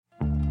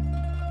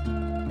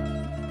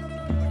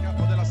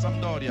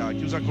Sampdoria,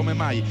 chiusa come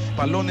mai,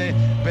 pallone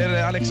per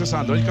Alex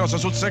Sandro, il cross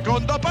sul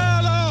secondo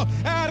palo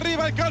e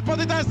arriva il colpo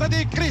di testa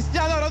di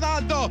Cristiano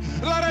Ronaldo,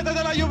 la rete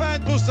della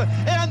Juventus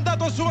è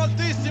andato su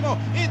altissimo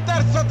in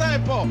terzo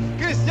tempo,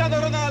 Cristiano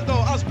Ronaldo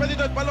ha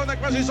spedito il pallone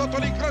quasi sotto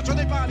l'incrocio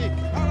dei pali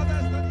alla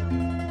testa di...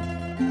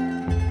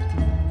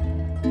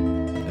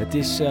 Het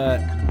is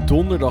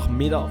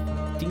donderdagmiddag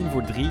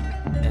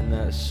 2:50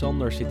 en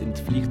Sander zit in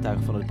het vliegtuig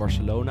vanuit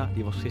Barcelona.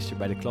 Die was gisteren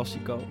bij de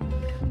Classico.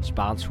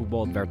 Spaans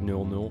voetbal, het werd 0-0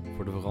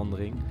 voor de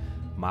verandering.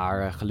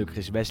 Maar gelukkig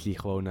is Wesley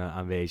gewoon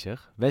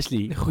aanwezig.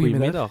 Wesley,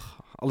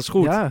 goedemiddag. Alles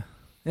goed?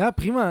 Ja,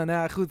 prima. Nou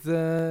ja, goed.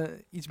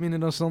 Iets minder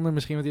dan Sander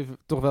misschien, want hij heeft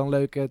toch wel een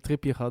leuk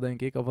tripje gehad,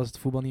 denk ik. Al was het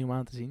voetbal niet om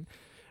aan te zien.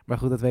 Maar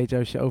goed, dat weet je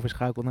als je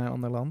overschakelt naar een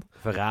ander land.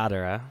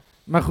 Verrader, hè?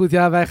 Maar goed,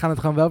 ja, wij gaan het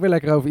gewoon wel weer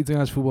lekker over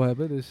Italiaans voetbal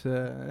hebben. Dus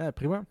ja,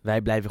 prima.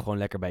 Wij blijven gewoon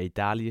lekker bij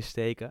Italië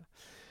steken.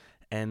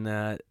 En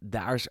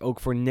daar is ook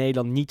voor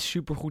Nederland niet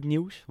supergoed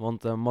nieuws.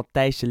 Want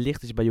Matthijs de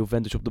Ligt is bij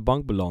Juventus op de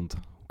bank beland.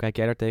 Hoe kijk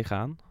jij daar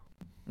tegenaan?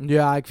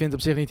 Ja, ik vind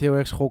het op zich niet heel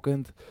erg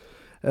schokkend.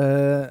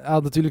 Hij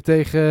had natuurlijk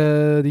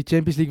tegen die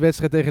Champions League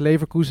wedstrijd tegen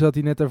Leverkusen, had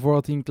hij net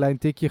daarvoor een klein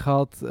tikje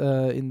gehad.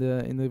 In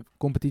de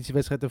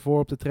competitiewedstrijd daarvoor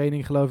op de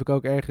training geloof ik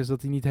ook ergens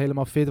dat hij niet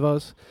helemaal fit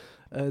was.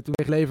 Toen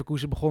tegen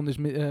Leverkusen begon dus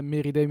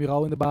Meri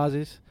Demiral in de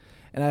basis.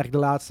 En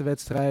eigenlijk de laatste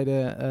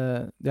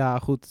wedstrijden, ja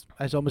goed,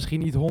 hij zal misschien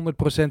niet 100%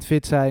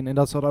 fit zijn. En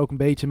dat zal er ook een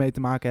beetje mee te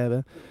maken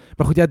hebben.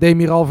 Maar goed, ja,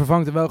 Demiral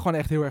vervangt hem wel gewoon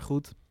echt heel erg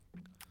goed.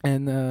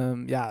 En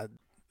ja,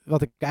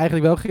 wat ik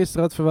eigenlijk wel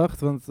gisteren had verwacht.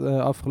 Want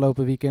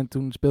afgelopen weekend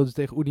toen speelden ze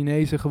tegen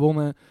Udinese,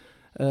 gewonnen.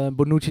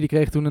 Bonucci die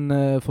kreeg toen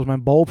volgens mij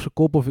een bal op zijn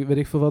kop of weet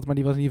ik veel wat. Maar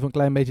die was in ieder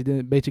geval een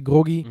klein beetje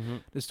groggy.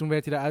 Mm-hmm. Dus toen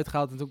werd hij eruit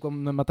gehaald. En toen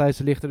kwam Matthijs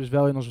de Ligt er dus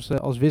wel in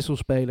als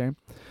wisselspeler.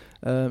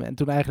 En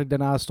toen eigenlijk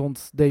daarna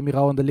stond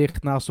Demiral en de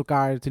Ligt naast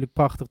elkaar. Natuurlijk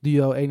prachtig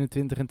duo,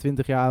 21 en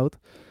 20 jaar oud.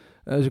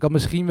 Dus ik had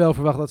misschien wel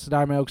verwacht dat ze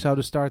daarmee ook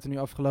zouden starten. Nu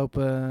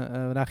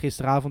afgelopen,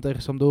 gisteravond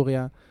tegen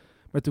Sampdoria.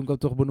 Maar toen kwam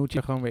toch Bonucci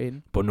er gewoon weer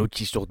in.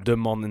 Bonucci is toch de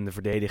man in de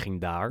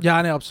verdediging daar?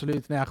 Ja, nee,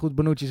 absoluut. Nou ja, goed,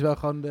 Bonucci is wel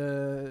gewoon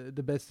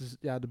de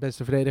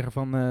beste verdediger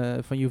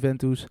van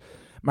Juventus.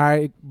 Maar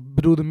ik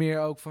bedoelde meer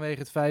ook vanwege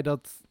het feit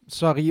dat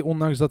Sarri,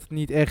 ondanks dat het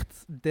niet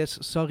echt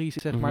des Sarri's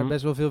is, zeg maar,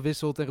 best wel veel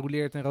wisselt en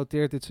roleert en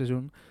roteert dit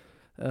seizoen.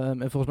 En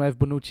volgens mij heeft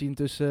Bonucci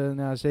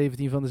intussen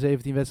 17 van de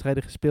 17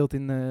 wedstrijden gespeeld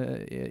in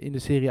de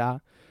Serie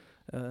A.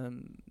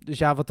 Dus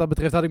ja, wat dat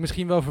betreft had ik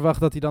misschien wel verwacht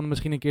dat hij dan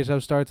misschien een keer zou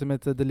starten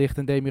met de Ligt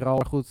en Demiral.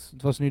 Maar goed,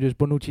 het was nu dus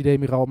Bonucci,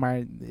 Demiral.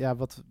 Maar ja,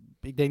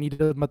 ik denk niet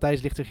dat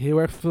Matthijs Ligt zich heel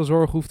erg veel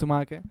zorgen hoeft te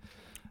maken.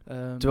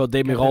 Terwijl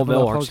Demiral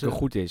wel hartstikke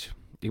goed is.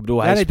 Ik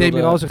bedoel, hij speelde...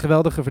 Demiral is een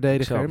geweldige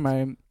verdediger. Exact.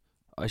 Maar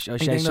als ik jij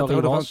denk dat er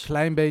Sarri nog was... een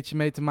klein beetje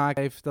mee te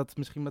maken heeft dat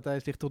misschien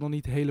Matthijs Ligt toch nog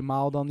niet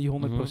helemaal dan die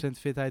 100%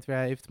 fitheid weer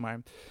heeft. Maar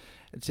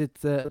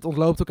het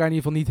ontloopt elkaar in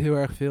ieder geval niet heel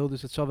erg veel.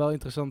 Dus het zal wel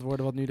interessant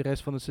worden wat nu de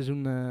rest van het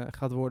seizoen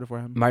gaat worden voor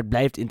hem. Maar het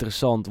blijft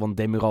interessant, want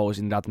Demiral is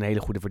inderdaad een hele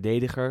goede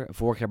verdediger.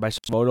 Vorig jaar bij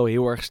Sassuolo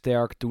heel erg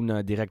sterk,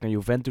 toen direct naar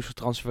Juventus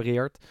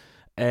getransfereerd.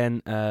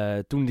 En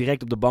toen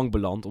direct op de bank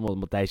beland, omdat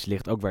Matthijs de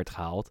Ligt ook werd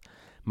gehaald.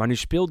 Maar nu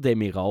speelt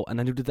Demiral en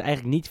hij doet het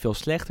eigenlijk niet veel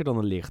slechter dan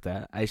de Ligt. Hè.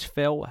 Hij is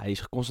fel, hij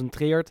is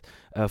geconcentreerd,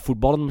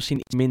 voetballend misschien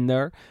iets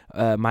minder.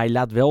 Maar hij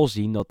laat wel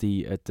zien dat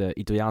hij het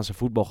Italiaanse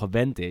voetbal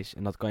gewend is.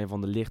 En dat kan je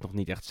van de Ligt nog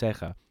niet echt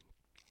zeggen.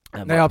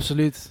 Nee,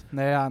 absoluut.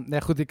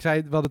 Nee, goed, we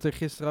hadden het er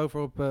gisteren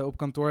over op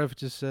kantoor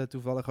eventjes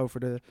toevallig over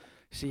de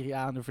Serie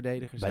A en de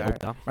verdedigers bij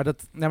daar.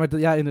 Opta.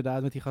 Ja,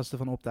 inderdaad, met die gasten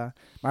van Opta.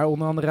 Maar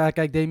onder andere,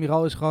 kijk,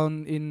 Demiral is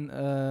gewoon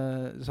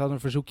ze hadden een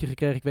verzoekje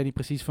gekregen, ik weet niet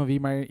precies van wie,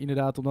 maar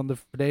inderdaad om dan de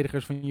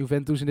verdedigers van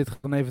Juventus in dit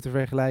geval dan even te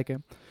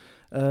vergelijken.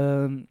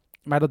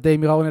 Maar dat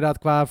Demiral inderdaad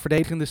qua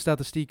verdedigende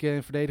statistieken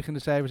en verdedigende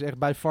cijfers echt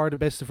by far de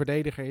beste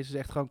verdediger is. Dus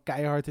echt gewoon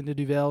keihard in de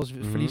duels,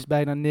 verliest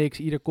bijna niks,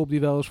 ieder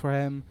kopduel is voor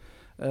hem.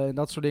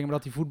 Dat soort dingen, maar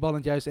dat hij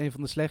voetballend juist een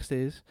van de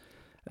slechtste is.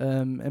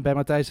 En bij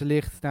Matthijs de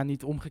Ligt, nou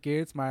niet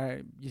omgekeerd,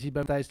 maar je ziet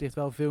bij Matthijs de Ligt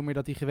wel veel meer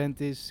dat hij gewend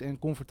is en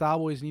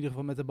comfortabel is in ieder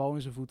geval met de bal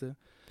in zijn voeten.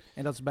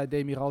 En dat is bij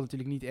Demiral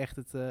natuurlijk niet echt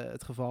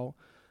het geval.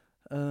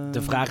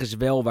 De vraag is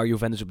wel waar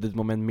Juventus op dit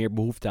moment meer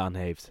behoefte aan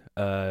heeft.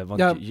 Want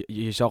ja,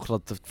 je zag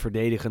dat het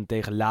verdedigen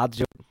tegen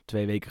Lazio,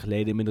 2 weken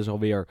geleden inmiddels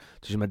alweer,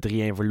 dus met 3-1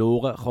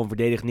 verloren, gewoon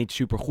verdedigen niet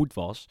super goed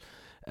was.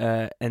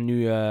 En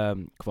nu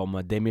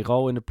kwam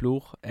Demiral in de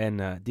ploeg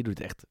en die doet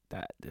het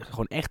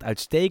gewoon echt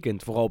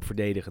uitstekend, vooral op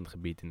verdedigend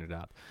gebied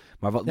inderdaad.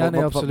 Maar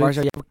waar zou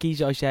jij voor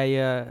kiezen als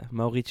jij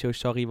Maurizio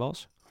Sarri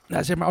was?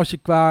 Nou, zeg maar, als je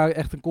qua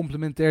echt een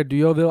complementair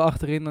duo wil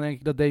achterin, dan denk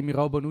ik dat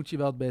Demiral Bonucci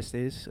wel het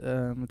beste is.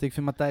 Want ik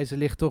vind Matthijs de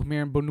Ligt toch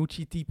meer een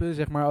Bonucci-type,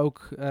 zeg maar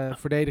ook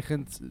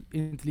verdedigend,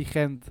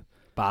 intelligent.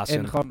 Pasend.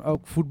 En gewoon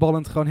ook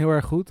voetballend gewoon heel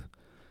erg goed.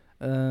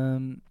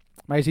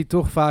 Maar je ziet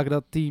toch vaak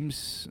dat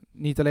teams,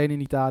 niet alleen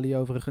in Italië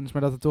overigens,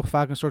 maar dat het toch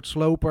vaak een soort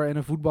sloper en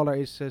een voetballer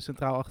is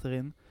centraal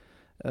achterin.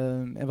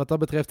 En wat dat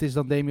betreft is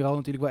dan Demiral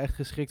natuurlijk wel echt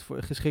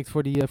geschikt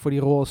voor die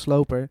rol als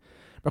sloper.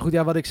 Maar goed,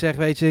 ja, wat ik zeg,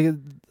 weet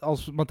je,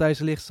 als Matthijs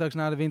de Ligt straks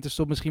na de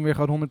winterstop misschien weer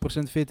gewoon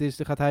 100% fit is,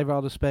 dan gaat hij weer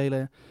alles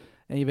spelen.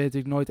 En je weet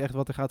natuurlijk nooit echt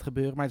wat er gaat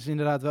gebeuren. Maar het is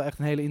inderdaad wel echt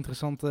een hele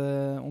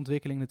interessante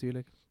ontwikkeling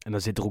natuurlijk. En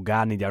dan zit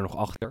Rugani daar nog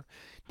achter.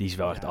 Die is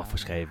wel echt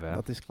afgeschreven. Hè?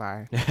 Dat is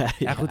klaar.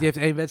 Ja goed, die heeft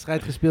 1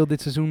 wedstrijd gespeeld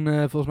dit seizoen.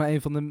 Volgens mij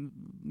een van de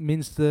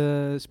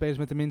minste spelers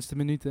met de minste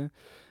minuten.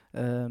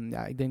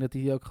 Ik denk dat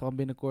hij ook gewoon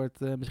binnenkort,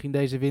 misschien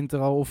deze winter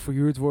al, of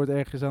verhuurd wordt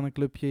ergens aan een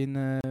clubje in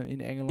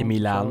Engeland. In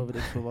Milaan. Of zo, weet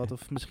ik veel wat.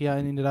 Of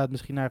misschien,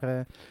 misschien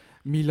naar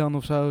Milan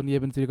of zo. Die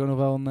hebben natuurlijk ook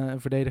nog wel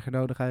een verdediger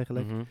nodig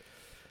eigenlijk. Mhm.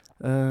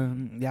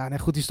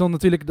 Goed, die stond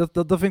natuurlijk,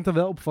 dat vind ik dan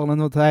wel opvallend,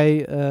 want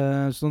hij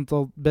stond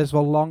al best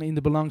wel lang in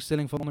de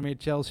belangstelling van onder meer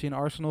Chelsea en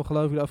Arsenal,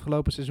 geloof ik, de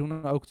afgelopen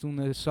seizoenen. Ook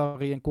toen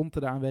Sarri en Conte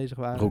daar aanwezig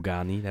waren.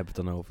 Rugani, daar hebben we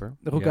het dan over.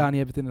 De Rugani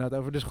hebben het inderdaad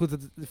over. Dus goed,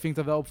 het vind ik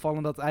dan wel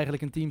opvallend dat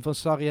eigenlijk een team van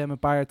Sarri hem een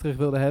paar jaar terug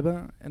wilde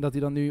hebben. En dat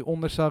hij dan nu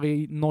onder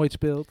Sarri nooit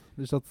speelt.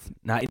 Dus dat...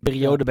 Nou, in de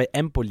periode bij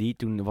Empoli,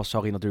 toen was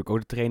Sarri natuurlijk ook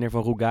de trainer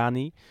van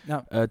Rugani.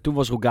 Ja. Toen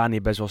was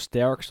Rugani best wel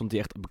sterk. Stond hij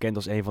echt bekend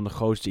als een van de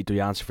grootste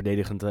Italiaanse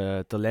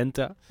verdedigende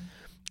talenten.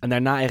 En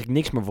daarna eigenlijk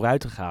niks meer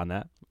vooruit gegaan. Hè?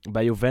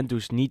 Bij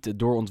Juventus niet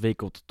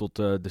doorontwikkeld tot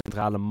de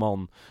centrale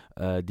man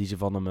die ze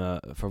van hem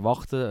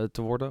verwachten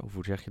te worden. Of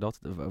hoe zeg je dat?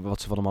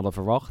 Wat ze van hem hadden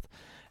verwacht.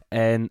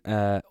 En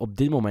op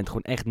dit moment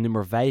gewoon echt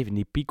nummer 5 in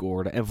die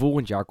piekorde. En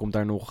volgend jaar komt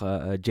daar nog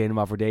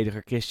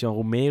Genoa-verdediger Christian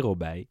Romero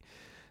bij.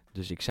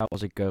 Dus ik zou,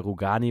 als ik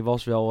Rugani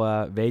was,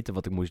 wel weten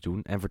wat ik moest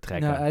doen en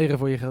vertrekken. Ja, eieren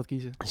voor je geld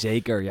kiezen.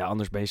 Zeker, ja,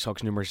 anders ben je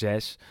straks nummer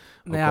 6.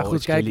 Nou ja,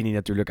 goed, kijk. Chiellini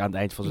natuurlijk aan het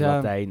eind van zijn Ja.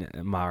 Latijn.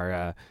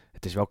 Maar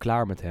het is wel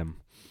klaar met hem.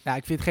 Ja,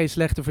 ik vind het geen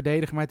slechte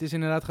verdediger, maar het is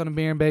inderdaad gewoon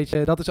meer een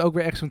beetje... Dat is ook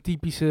weer echt zo'n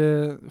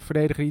typische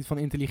verdediger die het van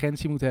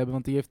intelligentie moet hebben.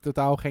 Want die heeft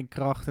totaal geen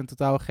kracht en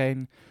totaal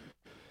geen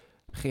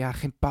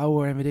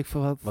power en weet ik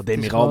veel wat. Wat Het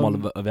is Demiral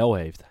gewoon- wel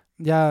heeft.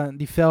 Ja,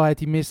 die felheid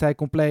die mist hij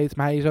compleet.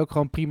 Maar hij is ook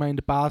gewoon prima in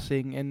de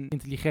passing en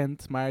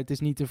intelligent. Maar het is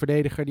niet een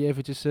verdediger die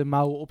eventjes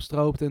mouwen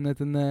opstroopt en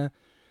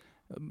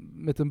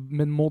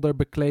met modder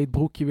bekleed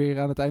broekje weer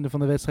aan het einde van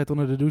de wedstrijd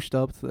onder de douche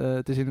stapt.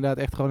 Het is inderdaad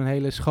echt gewoon een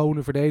hele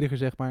schone verdediger,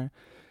 zeg maar.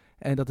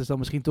 En dat is dan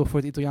misschien toch voor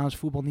het Italiaanse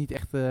voetbal niet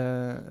echt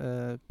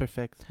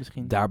perfect.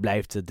 Misschien. Daar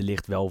blijft De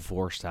Ligt wel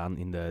voor staan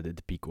in de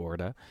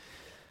piekorde.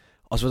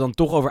 Als we dan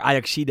toch over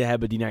Ajaxiden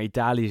hebben die naar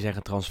Italië zijn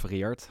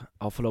getransfereerd.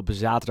 Afgelopen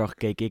zaterdag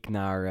keek ik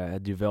naar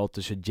het duel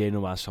tussen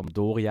Genoa en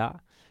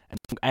Sampdoria. En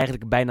toen vond ik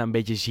eigenlijk bijna een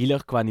beetje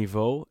zielig qua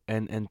niveau.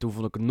 En toen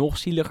vond ik het nog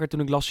zieliger toen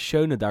ik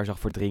Schöne daar zag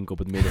verdrinken op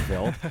het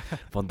middenveld.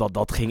 Want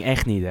dat ging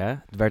echt niet, hè.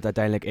 Het werd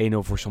uiteindelijk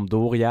 1-0 voor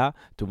Sampdoria.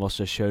 Toen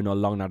was Schöne al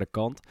lang naar de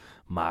kant.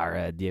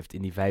 Maar die heeft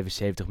in die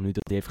 75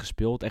 minuten dat hij heeft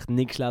gespeeld echt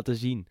niks laten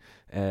zien.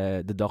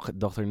 De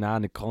dag erna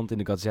in de krant, in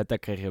de Gazzetta,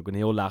 kreeg hij ook een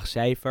heel laag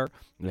cijfer.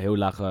 Een heel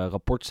laag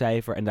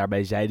rapportcijfer. En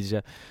daarbij zeiden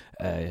ze,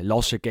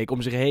 Lasse keek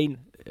om zich heen.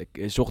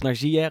 Zocht naar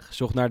Ziyech,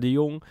 zocht naar De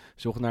Jong,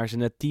 zocht naar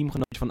zijn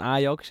teamgenoot van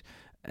Ajax.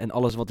 En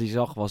alles wat hij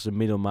zag was de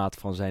middelmaat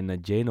van zijn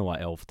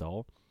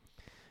Genoa-elftal.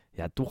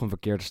 Ja, toch een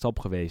verkeerde stap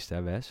geweest,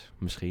 hè Wes?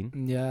 Misschien.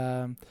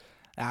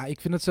 Ja,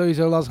 ik vind het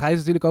sowieso lastig. Hij is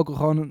natuurlijk ook al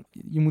gewoon...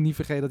 Je moet niet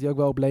vergeten dat hij ook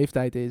wel op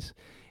leeftijd is.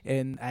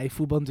 En hij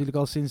voetbalt natuurlijk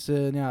al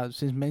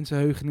sinds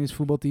mensenheugenis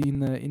voetbalt hij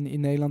in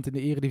Nederland in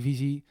de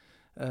Eredivisie.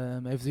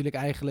 Heeft natuurlijk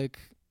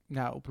eigenlijk...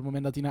 op het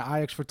moment dat hij naar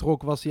Ajax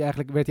vertrok,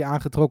 werd hij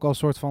aangetrokken als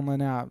soort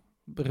van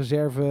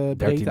reserve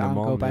breedte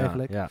aankoop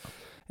eigenlijk. Ja.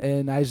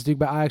 En hij is natuurlijk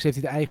bij Ajax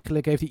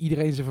heeft hij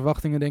iedereen zijn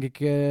verwachtingen denk ik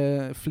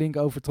flink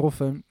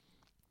overtroffen.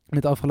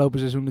 Met het afgelopen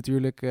seizoen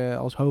natuurlijk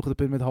als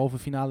hoogtepunt met halve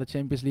finale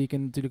Champions League.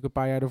 En natuurlijk een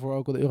paar jaar daarvoor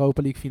ook al de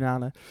Europa League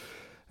finale.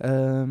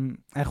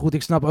 En goed,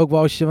 ik snap ook wel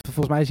als je,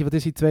 volgens mij is hij,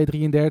 wat is hij,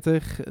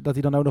 2,33. Dat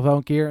hij dan ook nog wel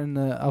een keer een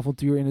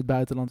avontuur in het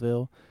buitenland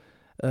wil.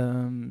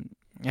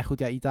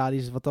 Italië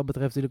is wat dat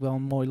betreft natuurlijk wel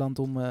een mooi land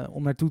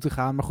om naartoe te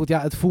gaan. Maar goed,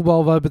 het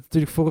voetbal, we hebben het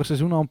natuurlijk vorig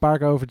seizoen al een paar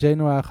keer over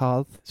Genoa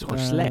gehad. Het is gewoon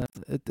slecht.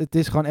 Het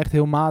is gewoon echt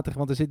heel matig,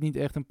 want er zit niet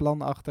echt een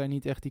plan achter en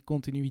niet echt die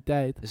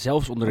continuïteit.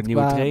 Zelfs onder de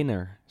nieuwe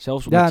trainer.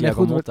 Zelfs onder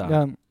Thiago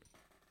Motta.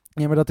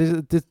 Ja, maar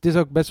het is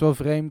ook best wel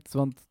vreemd,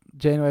 want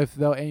Genoa heeft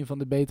wel een van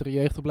de betere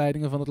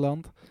jeugdopleidingen van het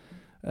land.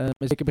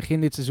 Zeker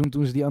begin dit seizoen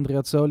toen ze die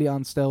Andreazzoli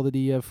aanstelden,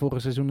 die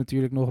vorig seizoen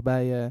natuurlijk nog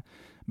bij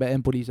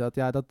Empoli zat.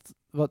 Ja,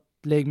 wat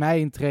leek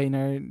mij een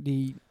trainer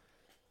die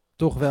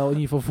toch wel in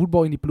ieder geval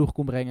voetbal in die ploeg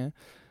kon brengen.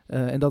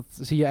 En dat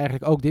zie je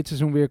eigenlijk ook dit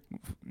seizoen weer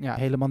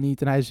helemaal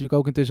niet. En hij is natuurlijk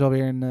ook intussen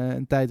alweer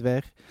een tijd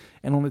weg.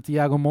 En onder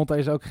Thiago Motta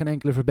is ook geen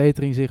enkele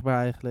verbetering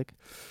zichtbaar eigenlijk.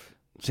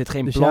 Er zit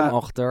geen plan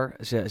achter.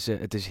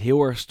 Het is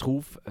heel erg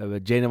stroef.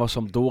 Genoa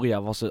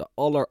Sampdoria was de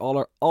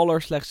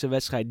aller slechtste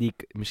wedstrijd die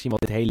ik misschien wel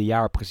dit hele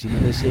jaar heb gezien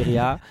in de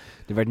Serie A.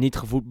 Er werd niet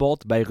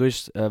gevoetbald. Bij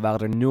rust waren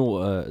er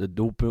 0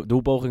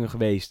 doelpogingen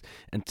geweest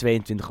en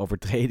 22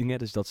 overtredingen.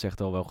 Dus dat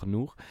zegt al wel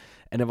genoeg.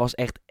 En er was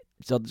echt...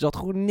 Er zat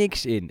gewoon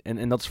niks in.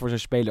 En dat is voor zo'n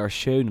speler als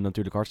Schöne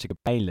natuurlijk hartstikke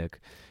pijnlijk.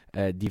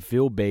 Die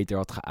veel beter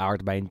had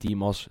geaard bij een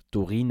team als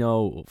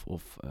Torino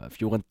of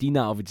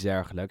Fiorentina of iets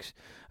dergelijks.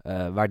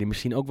 Waar hij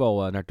misschien ook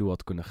wel naartoe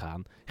had kunnen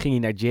gaan. Ging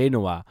hij naar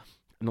Genoa.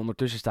 En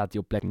ondertussen staat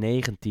hij op plek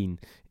 19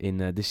 in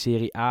de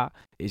Serie A.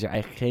 Is er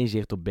eigenlijk geen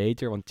zicht op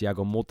beter, want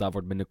Thiago Motta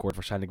wordt binnenkort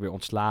waarschijnlijk weer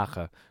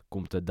ontslagen.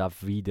 Komt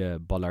Davide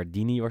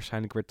Ballardini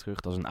waarschijnlijk weer terug.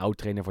 Dat is een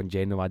oud-trainer van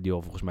Genoa die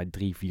al volgens mij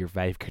 3, 4,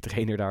 5 keer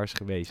trainer daar is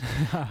geweest.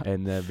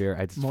 En weer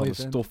uit van de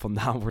stof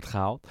vandaan wordt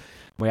gehaald.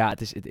 Maar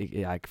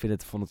ja, ik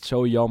vond het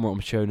zo jammer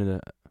om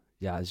Schöne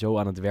zo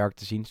aan het werk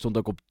te zien. Stond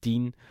ook op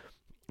 10.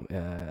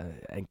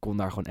 En kon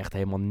daar gewoon echt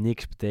helemaal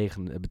niks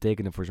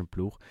betekenen voor zijn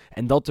ploeg.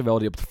 En dat terwijl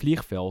hij op het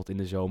vliegveld in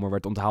de zomer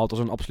werd onthaald als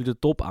een absolute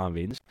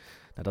topaanwinst.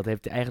 Nou, dat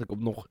heeft hij eigenlijk op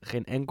nog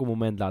geen enkel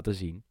moment laten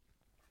zien.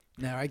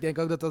 Nou, maar ik denk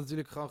ook dat dat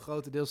natuurlijk gewoon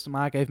grotendeels te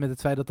maken heeft met het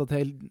feit dat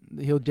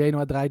heel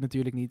Genoa draait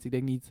natuurlijk niet. Ik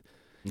denk niet...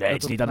 Nee,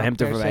 het is niet aan hem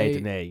te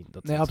verwijten, nee.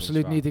 Nee,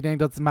 absoluut niet. Ik denk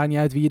dat het maakt niet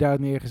uit wie je daar had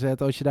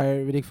neergezet. Als je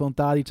daar, weet ik veel, een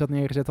Tadic had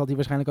neergezet, had hij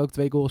waarschijnlijk ook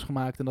 2 goals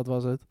gemaakt en dat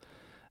was het.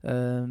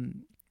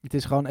 Het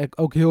is gewoon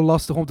ook heel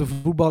lastig om te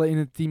voetballen in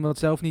een team wat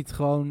zelf niet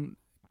gewoon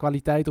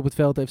kwaliteit op het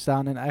veld heeft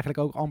staan en eigenlijk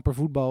ook amper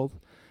voetbalt.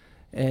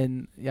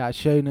 En ja,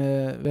 Schöne,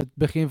 het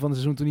begin van het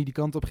seizoen toen hij die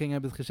kant op ging,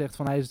 hebben het gezegd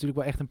van hij is natuurlijk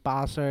wel echt een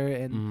paser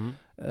en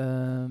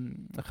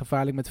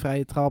gevaarlijk met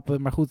vrije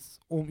trappen. Maar goed,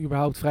 om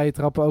überhaupt vrije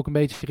trappen ook een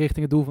beetje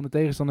richting het doel van de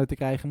tegenstander te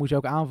krijgen, moet je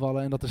ook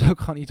aanvallen. En dat is ook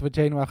gewoon iets wat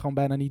Genoa gewoon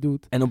bijna niet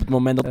doet. En op het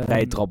moment dat de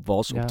vrije trap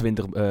was, op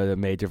 20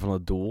 meter van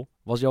het doel,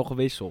 was hij al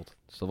gewisseld.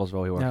 Dus dat was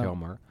wel heel erg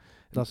jammer.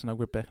 Dat is dan ook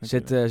weer pech.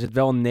 Zit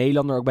wel een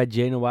Nederlander ook bij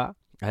Genoa.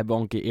 Hebben we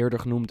al een keer eerder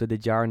genoemd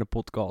dit jaar in de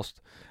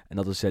podcast. En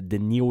dat is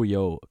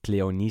Danilo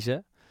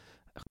Cleonise.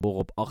 Geboren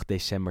op 8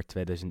 december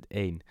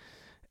 2001.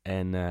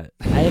 En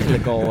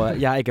eigenlijk al...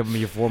 ik heb hem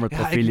hier voor mijn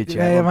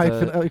profieletje.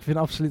 Maar ik vind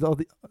absoluut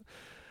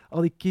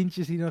al die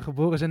kindjes die dan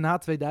geboren zijn na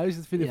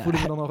 2000...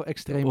 voelen me dan nog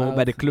extreem oud.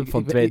 Bij de club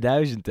van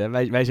 2000, hè.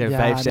 Wij zijn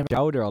 5, 6 jaar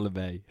ouder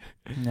allebei.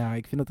 Ja,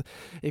 ik vind dat...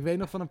 Ik weet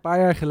nog van een paar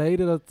jaar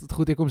geleden...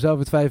 Ik kom zelf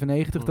uit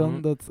 95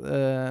 dan... Dat...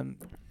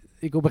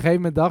 ik op een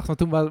gegeven moment dacht, want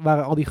toen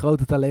waren al die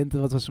grote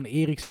talenten, wat was zo'n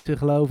Eriksen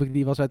geloof ik,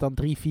 die was uit dan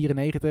 3,94.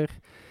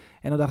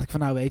 En dan dacht ik van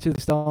nou weet je, het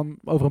is dan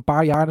over een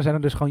paar jaar, dan zijn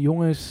er dus gewoon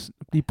jongens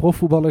die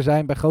profvoetballer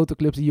zijn bij grote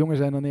clubs die jonger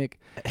zijn dan ik.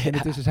 En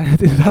intussen zijn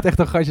het inderdaad echt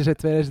al gastjes uit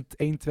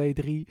 2001, 2,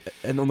 3.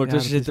 En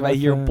ondertussen zitten wij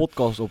hier een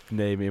podcast op te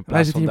nemen in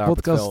plaats van daar op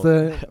het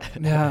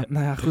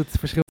veld. Goed,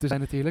 verschil te zijn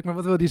natuurlijk. Maar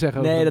wat wil die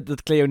zeggen? Nee,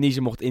 dat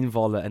Cleonise mocht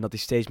invallen en dat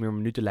hij steeds meer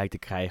minuten lijkt te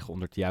krijgen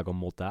onder Thiago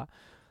Motta.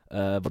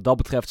 Wat dat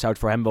betreft zou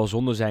het voor hem wel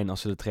zonde zijn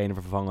als ze de trainer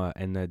vervangen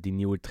en die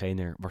nieuwe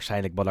trainer,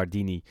 waarschijnlijk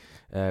Ballardini,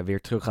 weer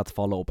terug gaat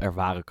vallen op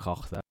ervaren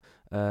krachten.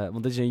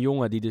 Want dit is een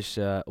jongen die dus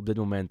op dit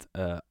moment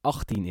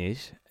 18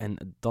 is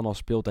en dan al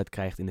speeltijd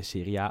krijgt in de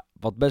Serie A.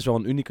 Wat best wel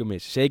een unicum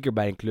is, zeker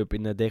bij een club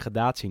in de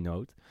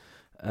degradatienood.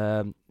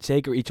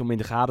 Zeker iets om in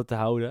de gaten te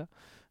houden.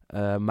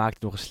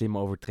 Maakt nog een slimme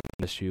overtreding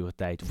in de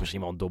blessuretijd. Of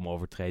misschien wel een domme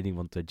overtreding,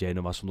 want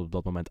Genoa stond op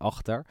dat moment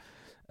achter.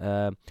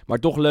 Maar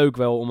toch leuk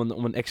wel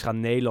om een extra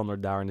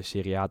Nederlander daar in de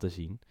Serie A te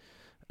zien.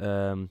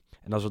 En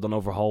als we het dan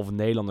over halve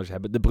Nederlanders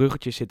hebben. De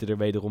bruggetjes zitten er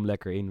wederom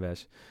lekker in,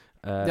 Wes.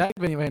 Ik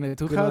weet niet waar je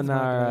naartoe gaat,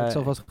 maar het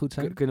zal vast goed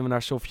zijn. Kunnen we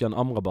naar Sofian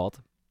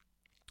Amrabat.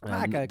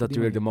 Kijk,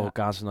 natuurlijk de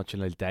Marokkaanse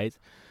nationaliteit.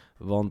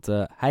 Want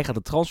hij gaat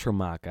de transfer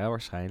maken, hè,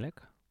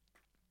 waarschijnlijk.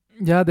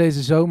 Ja,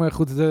 deze zomer.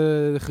 Goed,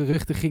 de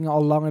geruchten gingen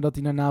al langer dat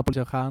hij naar Napoli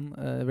zou gaan.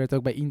 Werd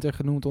ook bij Inter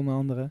genoemd onder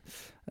andere.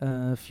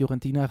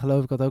 Fiorentina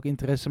geloof ik had ook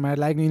interesse. Maar het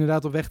lijkt nu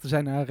inderdaad op weg te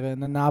zijn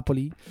naar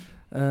Napoli.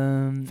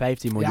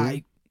 15 miljoen. Ja,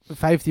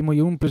 15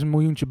 miljoen plus een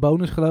miljoentje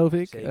bonus geloof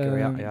ik. Zeker,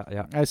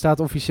 ja. Hij staat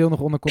officieel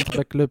nog onder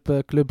contract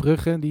bij Club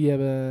Brugge. Die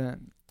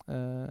hebben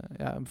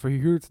hem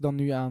verhuurd dan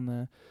nu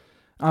aan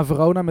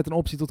Verona met een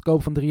optie tot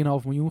koop van 3,5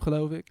 miljoen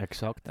geloof ik.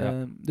 Exact,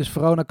 ja. Dus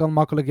Verona kan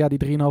makkelijk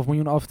die 3,5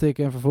 miljoen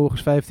aftikken en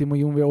vervolgens 15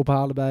 miljoen weer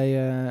ophalen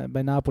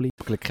bij Napoli.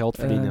 Makkelijk geld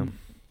verdienen.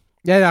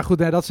 Goed,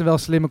 dat zijn wel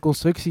slimme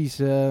constructies.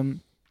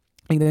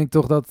 Ik denk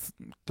toch dat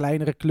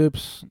kleinere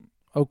clubs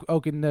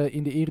ook in de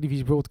Eredivisie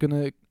bijvoorbeeld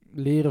kunnen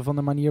leren van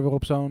de manier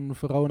waarop zo'n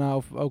Verona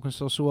of ook een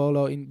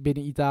Sassuolo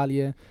binnen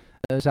Italië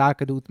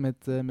zaken doet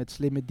met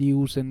slimme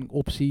deals en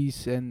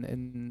opties en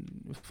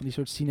van die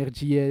soort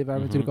synergieën waar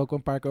we natuurlijk ook al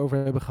een paar keer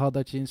over hebben gehad,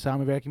 dat je in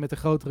samenwerking met een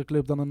grotere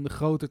club dan een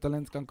groter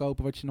talent kan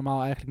kopen wat je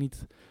normaal eigenlijk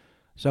niet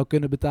zou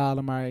kunnen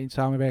betalen, maar in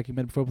samenwerking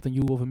met bijvoorbeeld een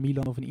Juve of een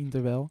Milan of een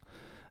Inter wel.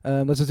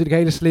 Dat is natuurlijk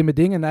hele slimme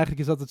dingen en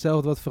eigenlijk is dat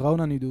hetzelfde wat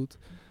Verona nu doet.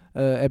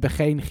 Hebben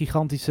geen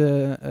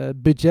gigantische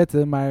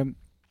budgetten, maar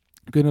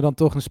kunnen dan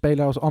toch een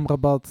speler als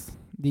Amrabat,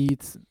 die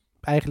het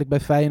eigenlijk bij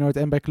Feyenoord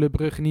en bij Club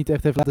Brugge niet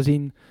echt heeft laten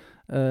zien,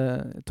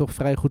 toch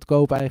vrij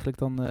goedkoop eigenlijk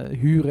dan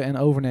huren en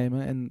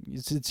overnemen. En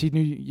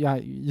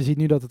je ziet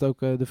nu dat het ook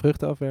de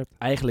vruchten afwerpt.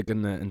 Eigenlijk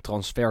een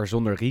transfer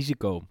zonder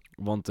risico.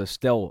 Want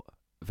stel,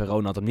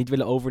 Verona had hem niet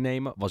willen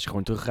overnemen, was hij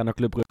gewoon teruggegaan naar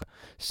Club Brugge.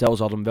 Stel,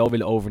 ze hadden hem wel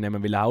willen overnemen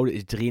en willen houden,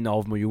 is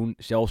 3,5 miljoen,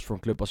 zelfs voor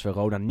een club als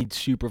Verona, niet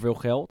superveel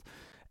geld.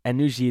 En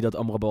nu zie je dat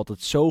Amrabat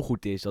het zo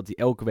goed is dat hij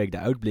elke week de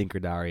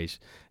uitblinker daar is.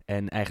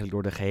 En eigenlijk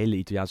door de gehele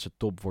Italiaanse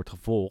top wordt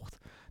gevolgd.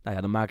 Nou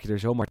ja, dan maak je er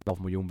zomaar 12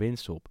 miljoen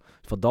winst op.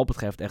 Dus wat dat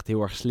betreft echt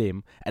heel erg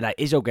slim. En hij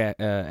is ook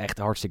echt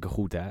hartstikke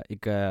goed, hè.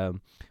 Ik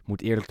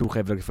moet eerlijk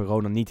toegeven dat ik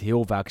Verona niet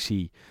heel vaak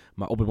zie.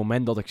 Maar op het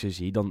moment dat ik ze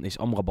zie, dan is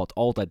Amrabat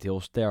altijd heel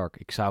sterk.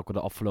 Ik zag de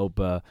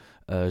afgelopen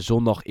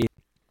zondag in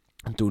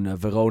En toen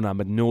Verona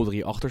met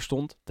 0-3 achter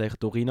stond tegen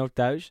Torino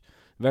thuis,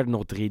 werd het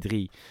nog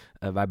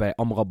 3-3. Waarbij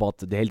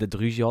Amrabat de hele tijd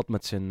ruzie had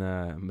met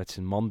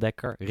zijn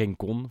mandekker,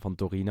 Rincon van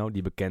Torino,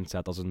 die bekend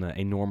staat als een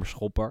enorme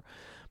schopper.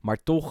 Maar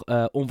toch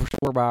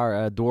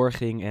onverstoorbaar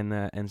doorging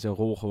en zijn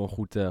rol gewoon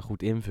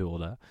goed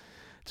invulde.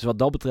 Dus wat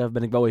dat betreft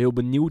ben ik wel heel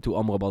benieuwd hoe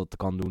Amrabat het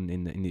kan doen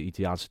in de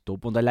Italiaanse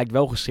top. Want hij lijkt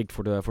wel geschikt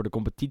voor de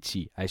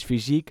competitie. Hij is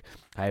fysiek,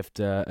 hij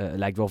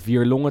lijkt wel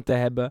 4 longen te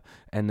hebben.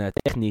 En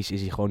technisch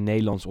is hij gewoon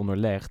Nederlands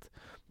onderlegd.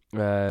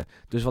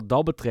 Dus wat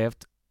dat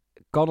betreft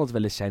kan het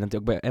wel eens zijn dat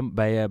hij ook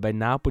bij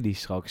Napoli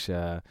straks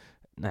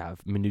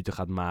minuten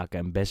gaat maken.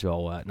 En best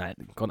wel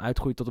kan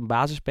uitgroeien tot een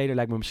basisspeler,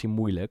 lijkt me misschien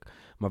moeilijk.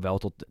 Maar wel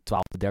tot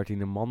 12e,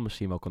 13e man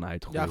misschien wel kan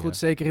uitgroeien. Ja goed,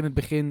 zeker in het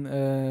begin.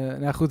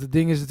 Het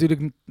ding is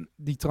natuurlijk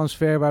die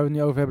transfer waar we het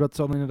nu over hebben, dat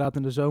zal inderdaad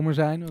in de zomer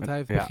zijn. Want hij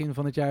heeft begin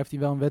van het jaar heeft hij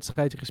wel een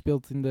wedstrijdje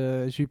gespeeld in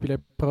de Jupiler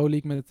Pro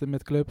League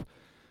met club.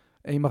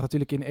 En je mag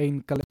natuurlijk in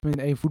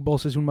één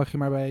voetbalseizoen mag je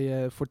maar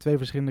voor 2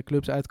 verschillende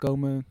clubs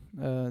uitkomen.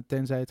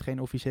 Tenzij het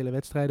geen officiële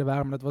wedstrijden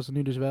waren, maar dat was het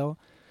nu dus wel.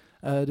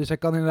 Dus hij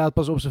kan inderdaad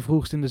pas op zijn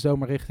vroegst in de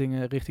zomer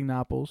richting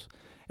Napels.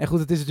 En goed,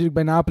 het is natuurlijk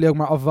bij Napoli ook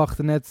maar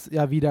afwachten net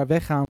wie daar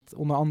weggaat.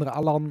 Onder andere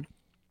Alan,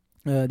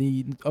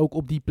 die ook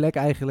op die plek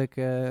eigenlijk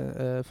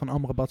van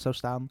Amrabat zou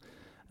staan.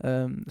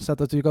 Staat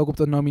natuurlijk ook op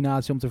de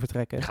nominatie om te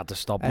vertrekken. Hij gaat de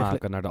stap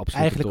maken naar de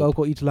absolute eigenlijk top. ook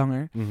al iets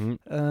langer.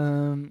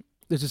 Mm-hmm.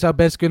 Dus het zou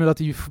best kunnen dat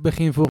hij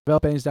begin vorig wel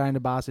opeens daar in de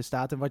basis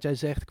staat. En wat jij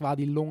zegt, qua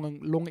die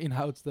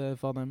longinhoud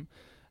van hem.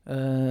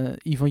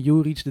 Ivan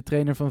Juric, de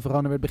trainer van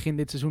Verona, werd begin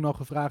dit seizoen al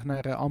gevraagd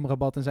naar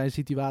Amrabat en zijn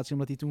situatie.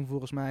 Omdat hij toen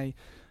volgens mij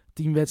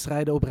 10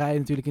 wedstrijden op rij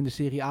natuurlijk in de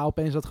Serie A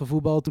opeens had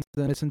gevoetbald.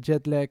 Toen met zijn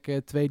jetlag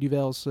 2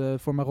 duels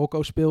voor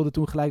Marokko speelde.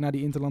 Toen gelijk na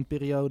die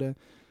interlandperiode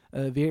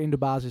weer in de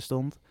basis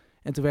stond.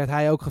 En toen werd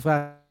hij ook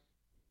gevraagd,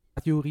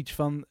 Juric,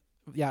 van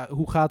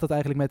hoe gaat dat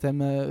eigenlijk met hem?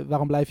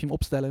 Waarom blijf je hem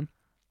opstellen?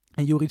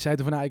 En Juric zei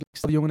toen van, ik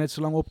stel de jongen net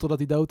zo lang op totdat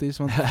hij dood is,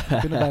 want we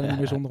kunnen bijna niet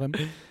meer zonder hem.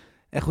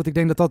 En goed, ik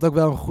denk dat dat ook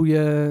wel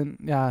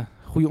een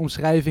goede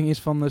omschrijving is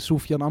van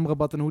Soufiane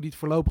Amrabat en hoe hij het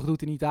voorlopig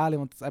doet in Italië.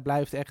 Want hij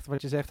blijft echt,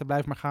 wat je zegt, hij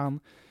blijft maar gaan.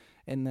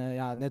 En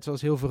net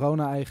zoals heel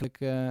Verona eigenlijk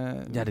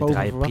die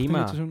draaien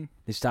prima.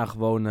 Die staan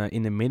gewoon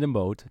in de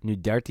middenboot, nu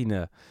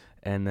 13e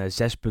en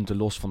 6 punten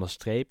los van de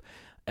streep.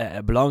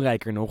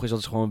 Belangrijker nog is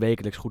dat ze gewoon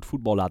wekelijks goed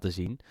voetbal laten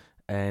zien.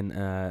 En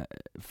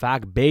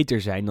vaak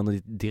beter zijn dan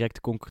de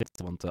directe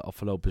concurrenten. Want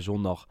afgelopen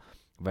zondag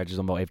werden ze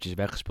dan wel eventjes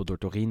weggespeeld door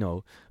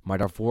Torino. Maar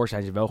daarvoor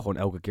zijn ze wel gewoon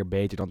elke keer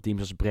beter dan teams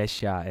als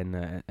Brescia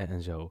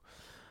en zo.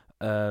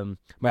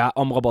 Maar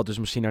Amrabat dus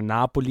misschien naar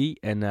Napoli.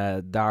 En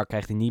daar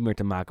krijgt hij niet meer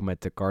te maken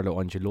met Carlo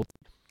Ancelotti.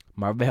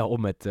 Maar wel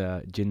met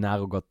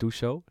Gennaro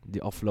Gattuso.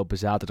 Die afgelopen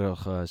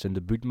zaterdag zijn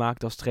debuut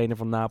maakte als trainer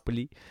van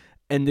Napoli.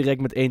 En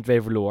direct met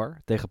 1-2 verloor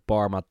tegen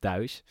Parma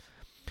thuis.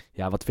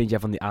 Ja, wat vind jij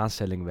van die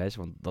aanstelling, Wes?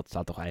 Want dat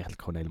staat toch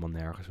eigenlijk gewoon helemaal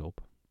nergens op.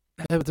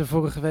 We hebben het er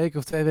vorige week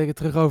of 2 weken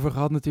terug over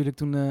gehad natuurlijk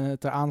toen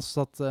het eraan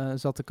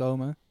zat te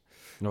komen.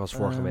 Dat was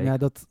vorige week.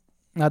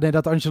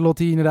 Dat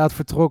Ancelotti inderdaad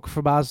vertrok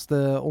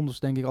verbaasde ons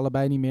denk ik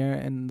allebei niet meer.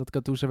 En dat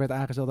Gattuso werd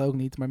aangesteld ook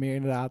niet. Maar meer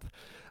inderdaad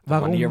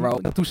waarom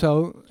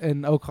Gattuso.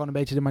 En ook gewoon een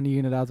beetje de manier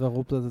inderdaad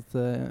waarop dat het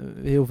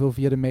heel veel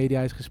via de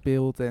media is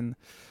gespeeld. En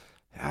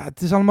ja,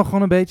 het is allemaal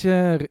gewoon een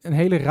beetje een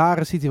hele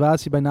rare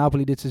situatie bij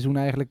Napoli dit seizoen.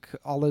 Eigenlijk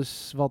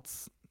alles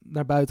wat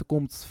naar buiten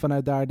komt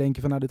vanuit daar denk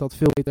je van dit had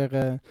veel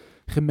beter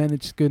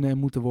gemanaged kunnen en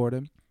moeten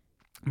worden.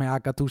 Maar ja,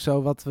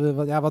 Gattuso, wat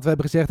we hebben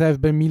gezegd, hij heeft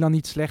bij Milan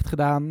niet slecht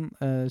gedaan.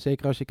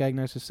 Zeker als je kijkt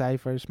naar zijn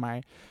cijfers,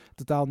 maar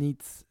totaal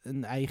niet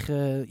een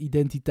eigen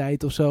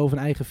identiteit of zo, of een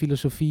eigen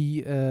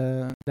filosofie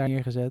daar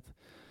neergezet.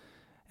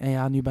 En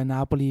ja, nu bij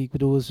Napoli, ik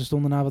bedoel, ze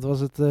stonden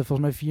volgens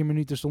mij 4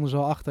 minuten stonden ze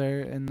al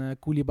achter en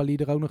Koulibaly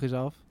er ook nog eens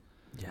af.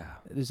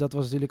 Ja. Dus dat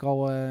was natuurlijk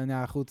al,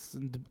 goed.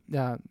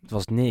 Het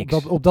was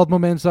niks. Op dat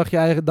moment dacht je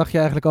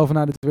eigenlijk al van,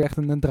 dit is weer echt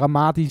een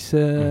dramatisch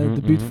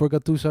debuut voor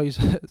Gattuso.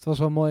 Het was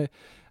wel mooi.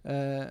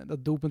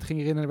 Dat doelpunt ging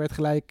erin en werd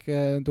gelijk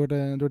door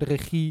de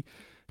regie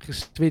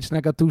geswitcht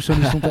naar Gattuso.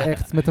 Die stond er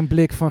echt met een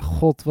blik van,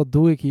 god, wat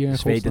doe ik hier?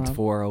 Zweet het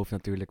voorhoofd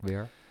natuurlijk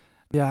weer.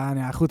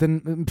 Ja, goed.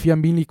 En via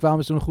Mili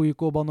kwamen ze een goede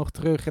kopbal nog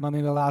terug. En dan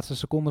in de laatste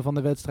seconde van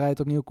de wedstrijd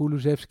opnieuw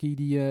Kulusevski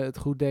die het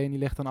goed deed. En die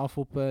legt dan af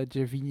op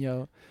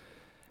Gervinho.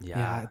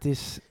 Ja, het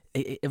is...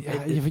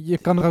 Je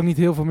kan er ook niet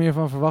heel veel meer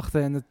van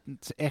verwachten. En het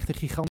is echt een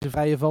gigantische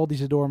vrije val die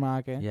ze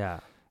doormaken. Ja.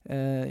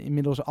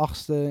 Inmiddels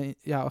 8e,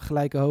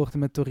 gelijke hoogte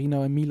met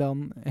Torino en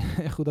Milan.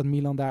 Goed dat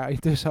Milan daar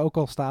intussen ook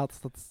al staat.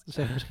 Dat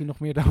zegt misschien nog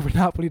meer over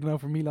Napoli dan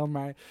over Milan.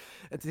 Maar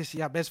het is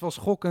best wel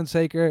schokkend,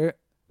 zeker...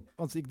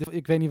 Want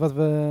ik weet niet wat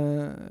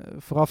we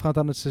voorafgaand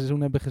aan het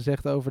seizoen hebben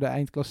gezegd over de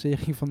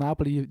eindklassering van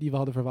Napoli die we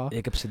hadden verwacht.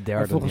 Ik heb ze derde.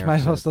 Maar volgens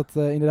mij was dat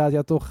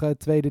inderdaad toch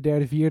tweede,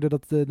 derde, vierde.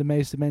 Dat de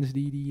meeste mensen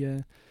die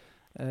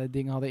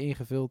dingen hadden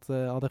ingevuld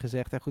hadden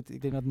gezegd. Ja, goed,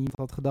 ik denk dat niemand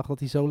had gedacht dat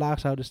die zo laag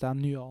zouden staan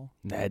nu al.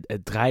 Nee,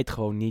 het draait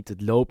gewoon niet.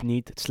 Het loopt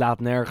niet. Het slaat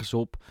nergens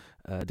op.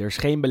 Er is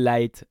geen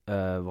beleid.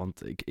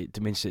 Want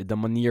tenminste, de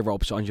manier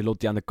waarop ze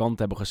Ancelotti aan de kant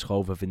hebben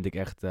geschoven vind ik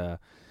echt...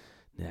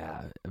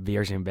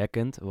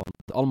 weerzinwekkend. Want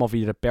het allemaal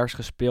via de pers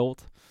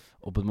gespeeld.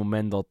 Op het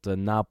moment dat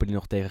Napoli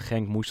nog tegen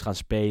Genk moest gaan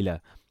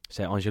spelen,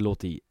 zei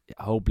Ancelotti,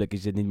 hopelijk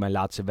is dit niet mijn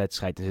laatste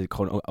wedstrijd. En zit ik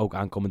gewoon ook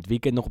aankomend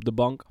weekend nog op de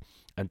bank.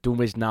 En toen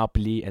wist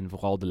Napoli en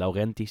vooral de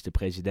Laurentiis, de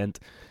president,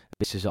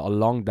 wisten ze al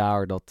lang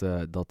daar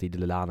dat hij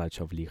de laan uit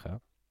zou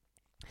vliegen.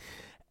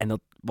 En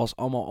dat was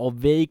allemaal al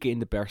weken in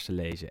de pers te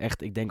lezen.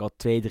 Echt, ik denk al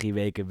 2-3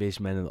 weken wist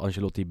men dat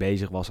Ancelotti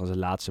bezig was aan zijn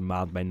laatste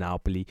maand bij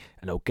Napoli.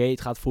 En oké,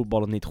 het gaat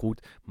voetballen niet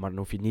goed, maar dan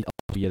hoef je het niet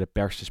via de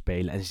pers te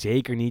spelen. En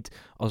zeker niet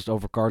als het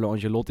over Carlo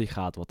Ancelotti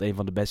gaat, wat een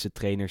van de beste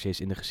trainers is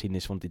in de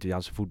geschiedenis van het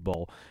Italiaanse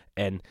voetbal.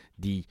 En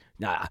die,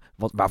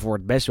 waarvoor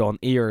het best wel een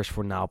eer is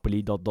voor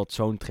Napoli dat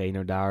zo'n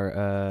trainer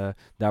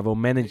daar wil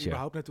managen.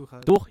 Überhaupt naartoe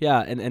gaat. Toch?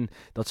 Ja, en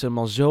dat ze hem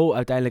al zo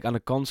uiteindelijk aan de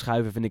kant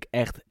schuiven, vind ik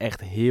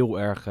echt heel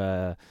erg...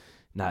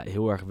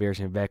 heel erg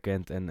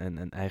weerzinwekkend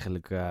en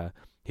eigenlijk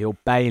heel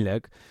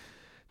pijnlijk.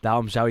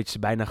 Daarom zou je het ze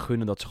bijna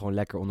gunnen dat ze gewoon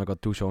lekker onder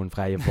Gattuso een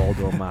vrije bal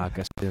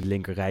doormaken. En in het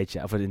linker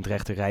rijtje, of in het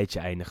rechter rijtje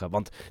eindigen.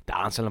 Want de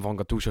aanstelling van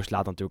Gattuso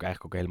slaat natuurlijk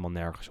eigenlijk ook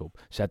helemaal nergens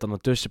op. Zet dan een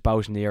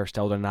tussenpauze neer,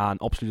 stel daarna een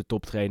absolute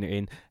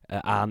toptrainer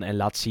aan en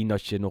laat zien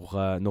dat je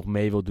nog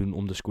mee wil doen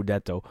om de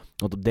Scudetto.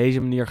 Want op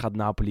deze manier gaat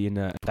Napoli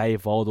een vrije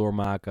val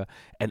doormaken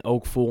en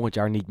ook volgend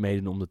jaar niet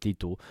meedoen om de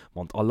titel.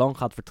 Want Allan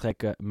gaat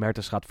vertrekken,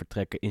 Mertens gaat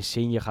vertrekken,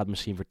 Insigne gaat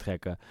misschien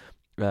vertrekken.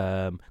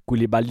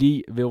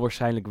 Koulibaly wil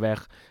waarschijnlijk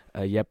weg.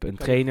 Je hebt een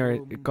trainer,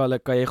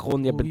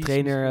 je hebt een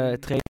trainer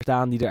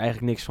staan die er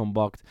eigenlijk niks van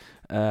bakt.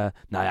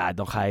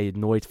 Dan ga je het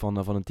nooit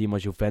van een team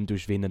als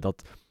Juventus winnen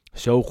dat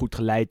zo goed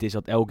geleid is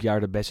dat elk jaar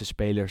de beste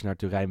spelers naar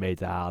Turijn mee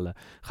te halen.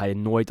 Ga je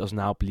nooit als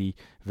Napoli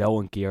wel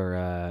een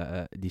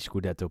keer die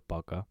Scudetto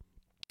pakken.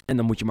 En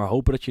dan moet je maar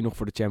hopen dat je nog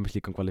voor de Champions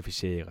League kan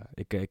kwalificeren.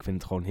 Ik vind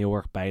het gewoon heel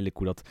erg pijnlijk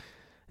hoe dat...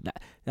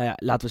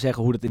 laten we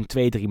zeggen hoe dat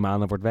in 2-3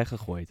 maanden wordt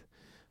weggegooid.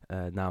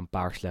 Na een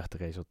paar slechte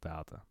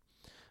resultaten.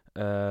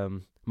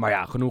 Maar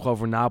ja, genoeg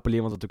over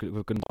Napoli, want we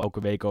kunnen het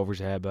elke week over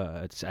ze hebben.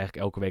 Het is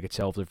eigenlijk elke week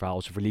hetzelfde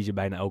verhaal. Ze verliezen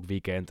bijna elk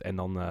weekend en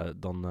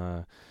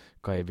dan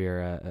kan je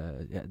weer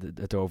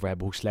het erover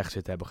hebben hoe slecht ze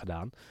het hebben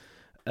gedaan.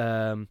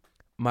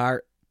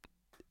 Maar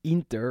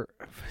Inter,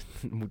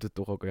 we moeten het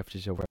toch ook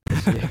eventjes over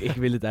hebben. Ik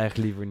wil het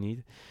eigenlijk liever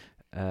niet.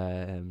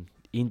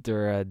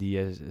 Inter,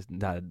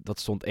 dat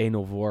stond 1-0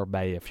 voor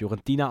bij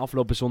Fiorentina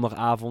afgelopen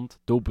zondagavond.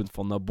 Doelpunt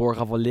van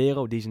Borja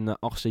Valero, die zijn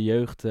 8e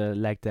jeugd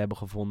lijkt te hebben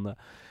gevonden.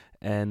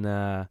 En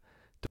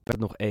toen werd het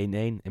nog 1-1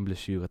 in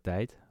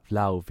blessuretijd.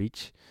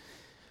 Vlahovic.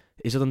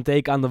 Is dat een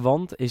teken aan de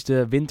wand? Is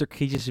de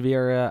wintercrisis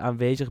weer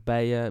aanwezig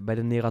bij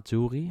de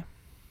Nerazzurri?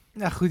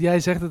 Ja goed, jij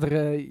zegt het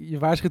je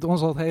waarschuwt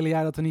ons al het hele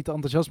jaar dat we niet te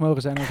enthousiast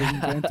mogen zijn over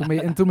Inter.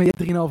 En toen ben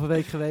je 3,5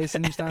 week geweest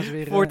en nu staan ze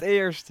weer... Voor het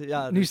eerst.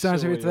 Ja, nu staan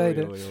ze weer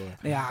tweede. Joh.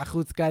 Ja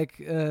goed,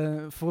 kijk,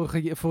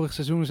 vorig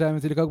seizoen zijn we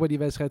natuurlijk ook bij die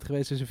wedstrijd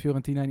geweest tussen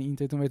Fiorentina en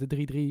Inter. Toen werd het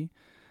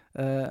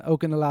 3-3.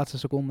 Ook in de laatste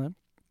seconde.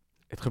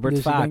 Het gebeurt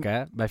dus vaak,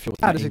 hè? Bij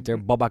Fiorentina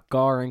Inter.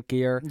 Babacar een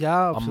keer.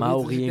 Ja, absoluut.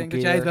 Amauri dus ik denk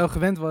dat jij het wel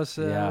gewend was.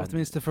 Of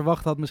tenminste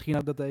verwacht had misschien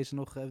ook dat deze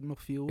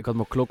nog viel. Ik had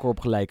mijn klok erop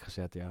gelijk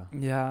gezet, ja.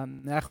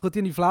 Ja, goed,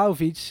 in die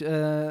Vlahovic.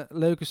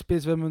 Leuke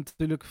spits. We hebben hem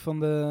natuurlijk van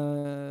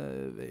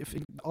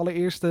de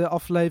allereerste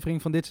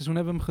aflevering van dit seizoen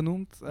hebben we hem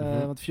genoemd.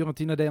 Want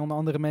Fiorentina deed onder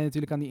andere mee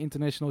natuurlijk aan die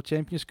International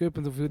Champions Cup.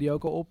 En toen viel hij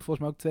ook al op. Volgens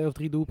mij ook 2 of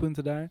 3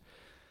 doelpunten daar.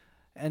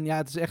 En ja,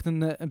 het is echt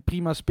een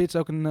prima spits.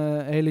 Ook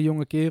een hele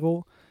jonge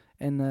kerel.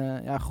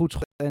 En goed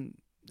schot. En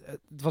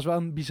het was wel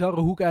een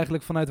bizarre hoek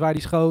eigenlijk vanuit waar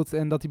die schoot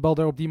en dat die bal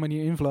daar op die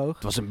manier invloog.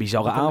 Het was een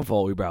bizarre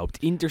aanval überhaupt.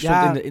 Inter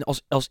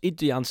stond als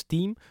Italiaans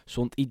team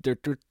stond Inter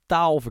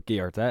totaal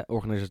verkeerd, hè,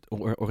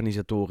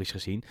 organisatorisch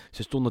gezien.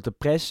 Ze stonden te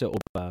pressen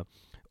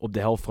op de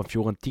helft van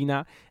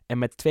Fiorentina en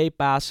met 2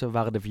 pasen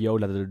waren de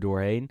Viola er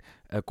doorheen.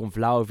 Kon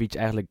Vlahovic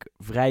eigenlijk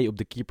vrij op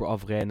de keeper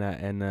afrennen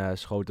en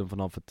schoot hem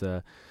vanaf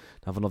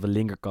de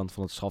linkerkant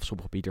van het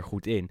strafschopgebied er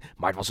goed in.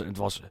 Maar het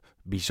was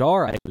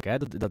bizar eigenlijk.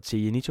 Hè? Dat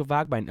zie je niet zo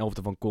vaak bij een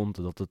elfte van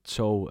Conte, dat het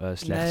zo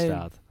slecht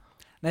staat.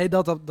 Nee,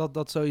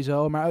 dat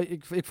sowieso. Maar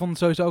ik vond het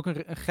sowieso ook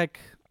een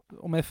gek,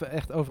 om even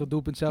echt over het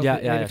doelpunt zelf.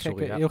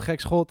 Heel gek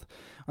schot.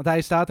 Want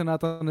hij staat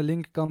inderdaad aan de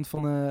linkerkant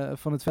van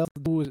het veld.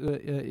 Het doel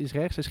is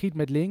rechts. Hij schiet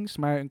met links,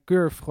 maar een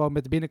curve gewoon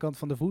met de binnenkant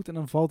van de voet. En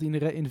dan valt hij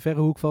in de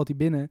verre hoek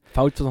binnen.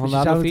 Fout van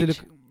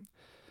Handanovic?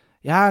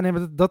 Ja, nee,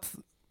 maar dat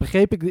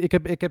begreep ik.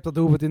 Ik heb dat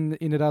doelpunt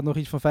inderdaad nog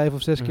iets van 5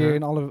 of 6 keer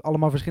in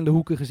allemaal verschillende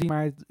hoeken gezien.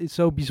 Maar het is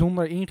zo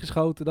bijzonder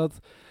ingeschoten dat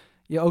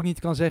je ook niet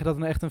kan zeggen dat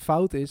het nou echt een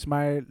fout is.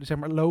 Maar zeg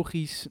maar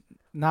logisch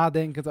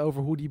nadenkend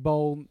over hoe die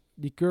bal,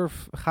 die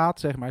curve gaat,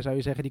 zeg maar, zou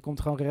je zeggen. Die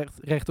komt gewoon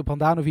recht op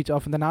Handanovic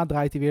af en daarna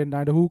draait hij weer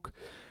naar de hoek.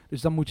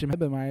 Dus dan moet je hem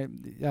hebben. Maar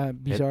ja,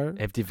 bizar.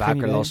 Heeft hij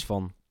vaker last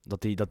van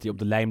dat hij op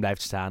de lijn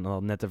blijft staan en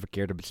dan net de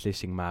verkeerde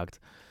beslissing maakt,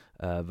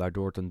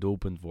 waardoor het een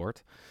doelpunt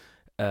wordt.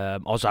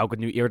 Al zou ik het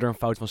nu eerder een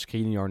fout van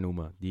Skriniar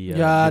noemen.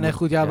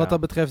 Wat dat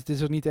betreft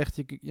is het niet echt...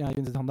 Je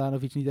kunt het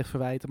Handanovic niet echt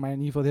verwijten. Maar in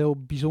ieder geval een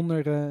heel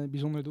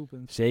bijzonder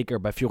doelpunt.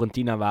 Zeker. Bij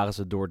Fiorentina waren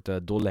ze door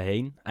het dolle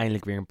heen.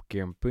 Eindelijk weer een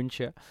keer een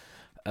puntje.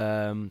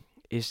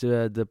 Is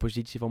de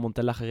positie van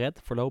Montella gered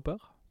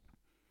voorlopig?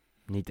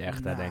 Niet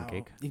echt, denk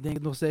ik. Ik denk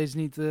het nog steeds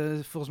niet.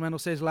 Volgens mij nog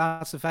steeds de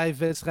laatste 5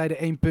 wedstrijden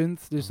 1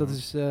 punt. Dus dat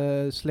is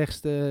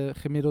slechtste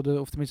gemiddelde,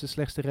 of tenminste de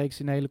slechtste reeks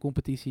in de hele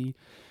competitie.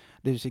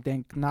 Dus ik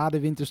denk, na de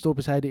winterstop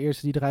is hij de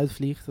eerste die eruit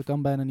vliegt. Dat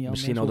kan bijna niet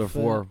anders. Misschien al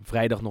daarvoor,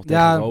 vrijdag nog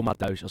tegen ja, Roma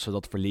thuis. Als we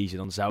dat verliezen,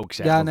 dan zou ik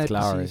zeggen dat het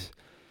klaar precies. is.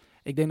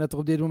 Ik denk dat er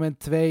op dit moment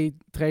 2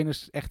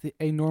 trainers echt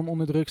enorm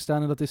onder druk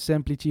staan. En dat is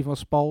Semplici van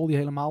Spal, die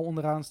helemaal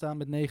onderaan staan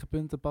met 9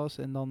 punten pas.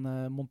 En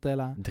dan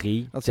Montella.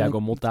 3, Thiago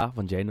Motta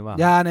van Genoa.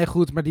 Ja, nee,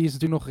 goed. Maar die is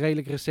natuurlijk nog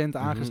redelijk recent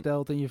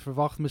aangesteld. En je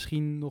verwacht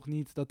misschien nog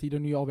niet dat die er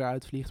nu alweer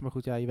uitvliegt. Maar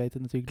goed, ja, je weet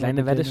het natuurlijk.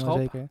 Kleine weddenschap?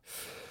 Zeker.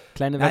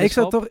 Kleine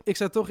weddenschap? Ik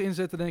zou toch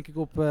inzetten, denk ik,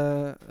 op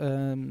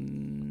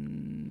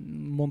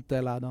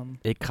Montella dan.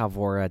 Ik ga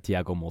voor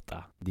Thiago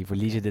Motta. Die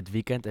verliezen dit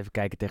weekend. Even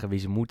kijken tegen wie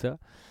ze moeten.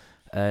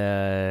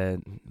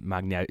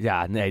 Maakt niet uit.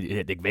 Ja,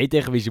 nee, ik weet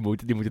tegen wie ze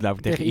moeten. Die moeten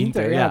namelijk tegen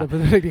Inter. Ja, dat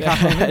bedoel ik. Die gaan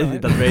gewoon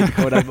winnen. Dat weet ik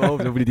gewoon uit mijn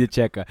hoofd. Dan moet je dit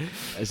checken.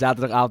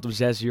 Zaterdagavond om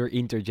 6 uur,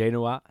 Inter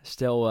Genoa.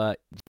 Stel,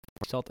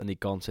 zat en die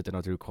kans zit er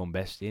natuurlijk gewoon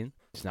best in. Het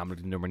is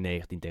namelijk de nummer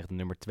 19 tegen de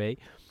nummer 2.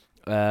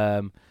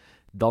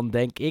 Dan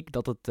denk ik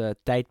dat het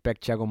tijdperk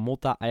Thiago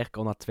Motta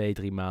eigenlijk al na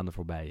 2-3 maanden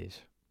voorbij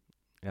is.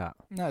 Ja.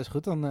 Nou, is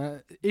goed.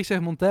 Dan, ik zeg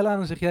Montella,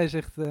 dan zeg jij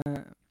zegt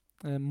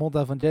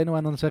Motta van Genoa.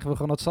 En dan zeggen we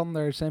gewoon dat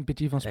Sander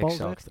Semplici van Spal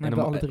zegt. En dan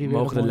alle drie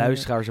mogen de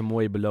luisteraars een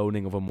mooie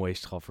beloning of een mooie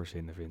straf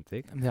verzinnen, vind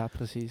ik. Ja,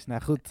 precies.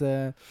 Nou goed,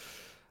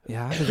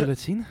 ja, we zullen het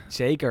zien.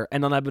 Zeker.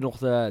 En dan hebben we nog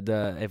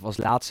de even als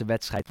laatste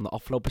wedstrijd van de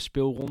afgelopen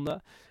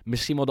speelronde.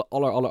 Misschien wel de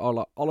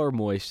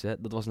allermooiste.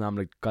 Dat was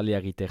namelijk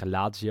Cagliari tegen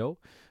Lazio.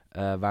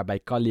 Waarbij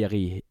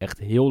Cagliari echt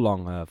heel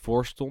lang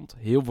voor stond.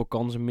 Heel veel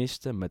kansen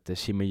miste. Met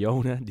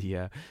Simeone, die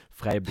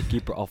vrij op de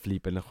keeper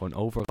afliep en er gewoon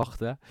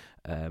overwachtte.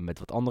 Met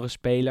wat andere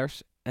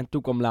spelers. En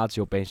toen kwam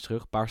Lazio opeens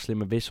terug. Een paar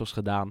slimme wissels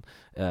gedaan.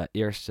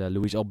 Eerst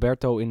Luis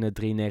Alberto in de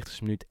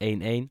 93e minuut 1-1.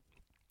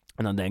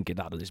 En dan denk je,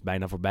 nou, dat is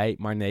bijna voorbij.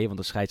 Maar nee, want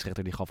de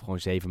scheidsrechter die gaf gewoon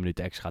 7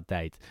 minuten extra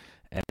tijd.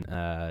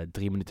 En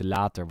 3 minuten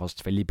later was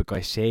het Felipe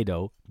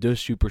Caicedo, de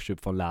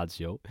supersub van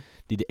Lazio,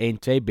 die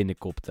de 1-2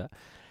 binnenkopte.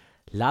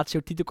 Lazio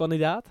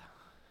titelkandidaat?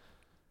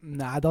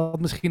 Nou, dat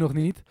misschien nog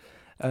niet.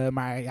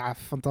 Maar ja,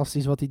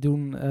 fantastisch wat die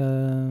doen.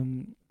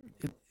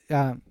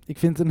 Ja, ik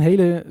vind het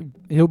een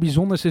heel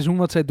bijzonder seizoen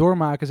wat zij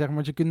doormaken, zeg maar.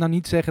 Want je kunt nou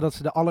niet zeggen dat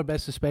ze de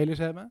allerbeste spelers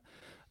hebben.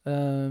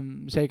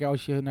 Zeker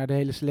als je naar de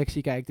hele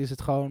selectie kijkt, is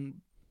het gewoon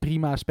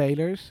prima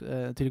spelers.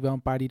 Natuurlijk wel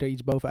een paar die er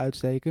iets bovenuit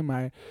steken.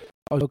 Maar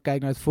als je ook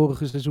kijkt naar het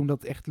vorige seizoen,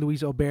 dat echt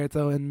Luis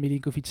Alberto en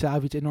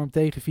Milinkovic-Savic enorm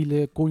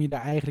tegenvielen, kon je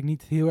daar eigenlijk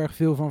niet heel erg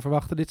veel van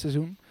verwachten dit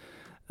seizoen.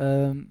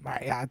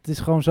 Maar ja, het is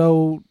gewoon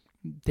zo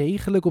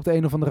degelijk op de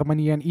een of andere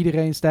manier. En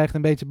iedereen stijgt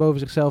een beetje boven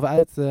zichzelf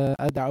uit.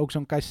 Daar ook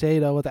zo'n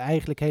Caicedo, wat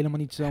eigenlijk helemaal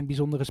niet zo'n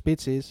bijzondere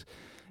spits is,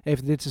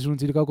 heeft dit seizoen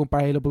natuurlijk ook een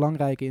paar hele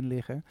belangrijke in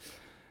liggen.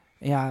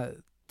 En ja,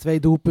 2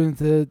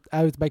 doelpunten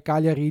uit bij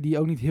Cagliari, die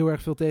ook niet heel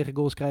erg veel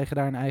tegengoals krijgen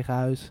daar in eigen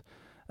huis.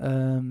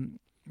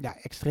 Ja,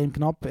 extreem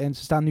knap. En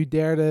ze staan nu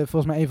derde,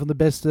 volgens mij een van de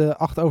beste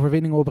 8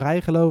 overwinningen op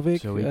rij, geloof ik.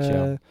 Zoiets,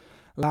 ja.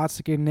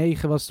 Laatste keer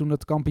 9 was toen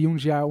het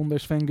kampioensjaar onder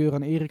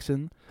Sven-Göran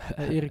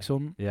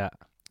Eriksson. Ja.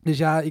 Dus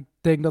ja, ik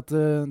denk dat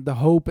de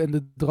hoop en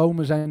de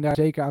dromen zijn daar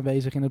zeker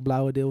aanwezig in het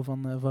blauwe deel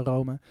van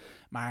Rome.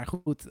 Maar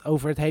goed,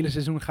 over het hele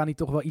seizoen gaan die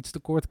toch wel iets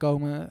tekort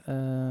komen.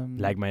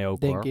 Lijkt mij ook,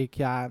 denk hoor. ik,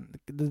 ja.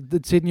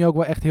 Het zit nu ook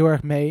wel echt heel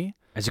erg mee.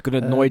 En ze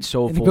kunnen het nooit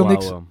zo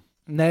volhouden.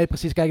 Nee,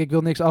 precies. Kijk, ik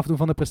wil niks afdoen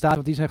van de prestaties,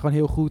 want die zijn gewoon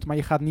heel goed. Maar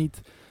je gaat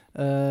niet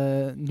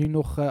nu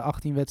nog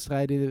 18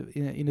 wedstrijden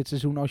in het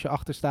seizoen, als je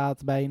achter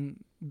staat bij een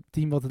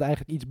team wat het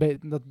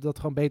eigenlijk dat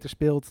gewoon beter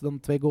speelt, dan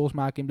 2 goals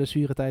maken in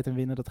blessuretijd en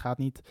winnen. Dat gaat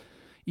niet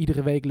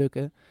iedere week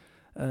lukken.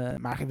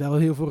 Maar wel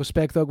heel veel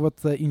respect ook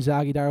wat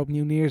Inzaghi daar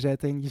opnieuw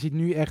neerzet. En je ziet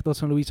nu echt dat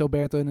zo'n Luis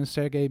Alberto en een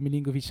Sergej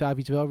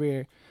Milinkovic-Savic wel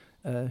weer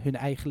hun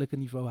eigenlijke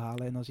niveau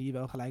halen. En dan zie je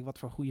wel gelijk wat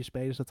voor goede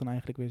spelers dat dan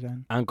eigenlijk weer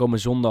zijn.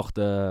 Aankomende zondag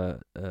de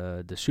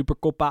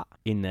Supercoppa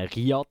in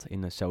Riyadh,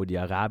 in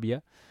Saudi-Arabië.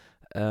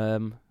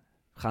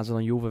 Gaan ze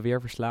dan Juve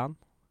weer verslaan?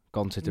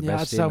 Kans zit er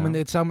best in.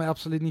 Het zou me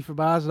absoluut niet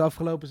verbazen. De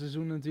afgelopen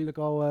seizoen natuurlijk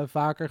al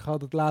vaker gehad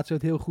dat Lazio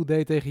het heel goed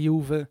deed tegen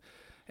Juve.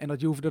 En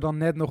dat Juve er dan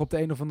net nog op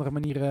de een of andere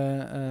manier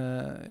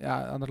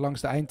aan het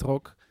langste eind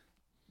trok.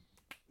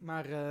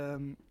 Maar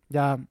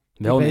ja...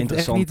 Wel een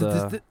interessante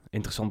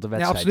wedstrijd.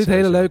 Ja, absoluut.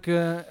 Hele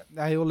leuke,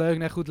 heel leuk.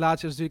 Nee, goed,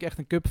 Lazio is natuurlijk echt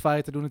een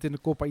cupfighter. Doen het in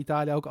de Coppa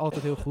Italia ook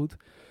altijd heel goed.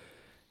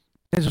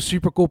 En zo'n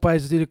Supercoppa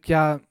is natuurlijk,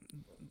 ja,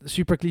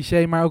 super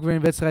cliché, maar ook weer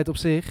een wedstrijd op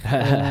zich.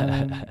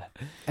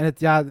 En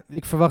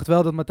ik verwacht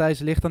wel dat Matthijs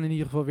de Ligt dan in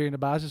ieder geval weer in de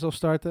basis zal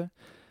starten.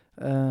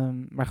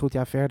 Maar goed,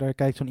 ja, verder,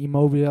 kijk, zo'n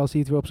Immobile, als hij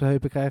het weer op zijn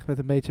heupen krijgt met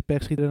een beetje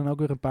pech, schiet er dan ook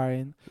weer een paar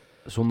in.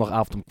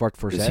 Zondagavond om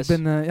 5:15. Dus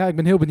ik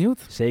ben heel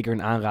benieuwd. Zeker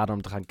een aanrader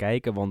om te gaan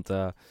kijken, want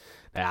er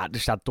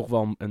staat toch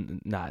wel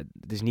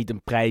het is niet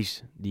een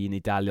prijs die in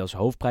Italië als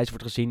hoofdprijs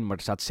wordt gezien, maar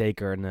er staat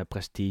zeker een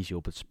prestige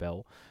op het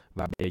spel.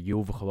 Waarbij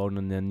Juve gewoon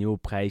een nieuwe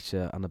prijs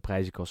aan de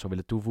prijzenkast zou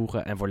willen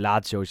toevoegen. En voor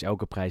Lazio is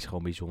elke prijs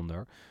gewoon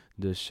bijzonder.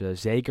 Dus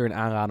zeker een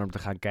aanrader om te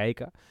gaan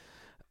kijken.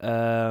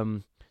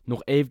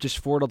 Nog eventjes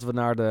voordat we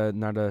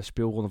naar de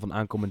speelronde van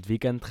aankomend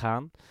weekend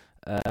gaan.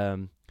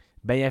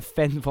 Ben jij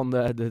fan van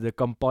de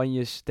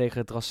campagnes tegen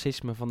het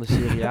racisme van de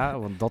Serie A?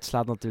 Want dat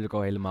slaat natuurlijk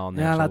al helemaal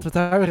nergens Ja, laten we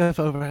het daar weer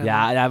even over hebben.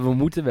 Ja, we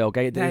moeten wel.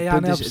 Kijk,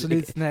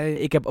 absoluut.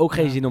 Ik heb ook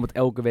geen zin om het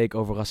elke week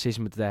over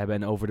racisme te hebben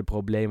en over de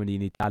problemen die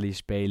in Italië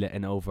spelen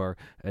en over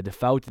de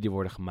fouten die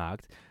worden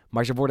gemaakt.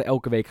 Maar ze worden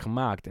elke week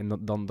gemaakt en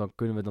dan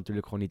kunnen we het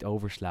natuurlijk gewoon niet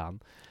overslaan.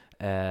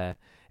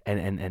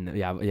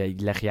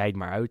 Leg jij het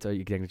maar uit.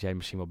 Ik denk dat jij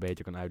misschien wel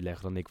beter kan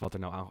uitleggen dan ik wat er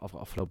nou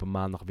afgelopen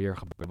maandag weer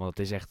gebeurt. Want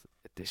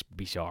het is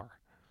bizar.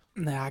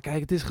 Nou ja, kijk,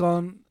 het is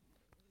gewoon...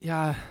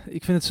 Ja,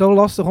 ik vind het zo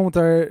lastig om het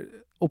er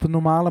op een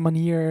normale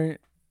manier...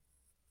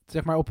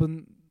 Zeg maar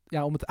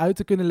om het uit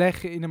te kunnen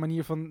leggen in een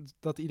manier van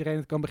dat iedereen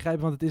het kan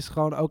begrijpen. Want het is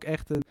gewoon ook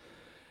echt een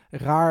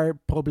raar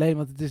probleem.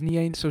 Want het is niet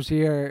eens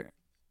zozeer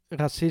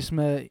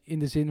racisme in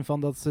de zin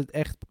van dat ze het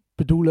echt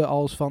bedoelen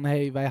als van...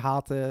 Hey, wij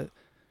haten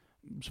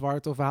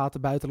zwart of we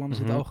haten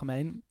buitenlanders in het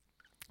algemeen.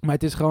 Maar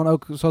het is gewoon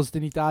ook, zoals het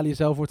in Italië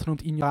zelf wordt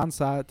genoemd,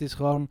 ignoranza. Het is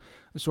gewoon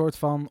een soort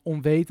van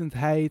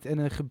onwetendheid en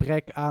een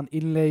gebrek aan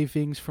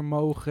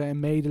inlevingsvermogen en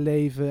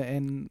medeleven.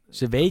 En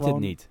ze weten het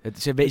niet.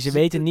 Ze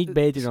weten niet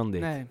beter dan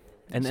dit. Nee.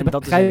 En ze dat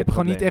begrijpen is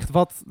gewoon niet echt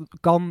wat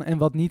kan en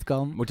wat niet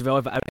kan. Moeten we wel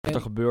even uit wat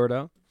er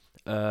gebeurde.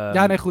 Absoluut.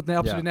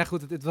 Ja. Nee,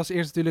 goed. Het was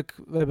eerst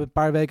natuurlijk, we hebben een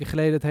paar weken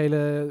geleden het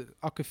hele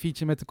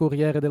akkefietje met de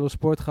Corriere dello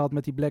Sport gehad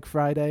met die Black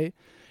Friday.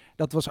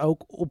 Dat was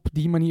ook op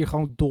die manier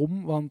gewoon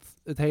dom, want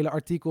het hele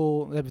artikel,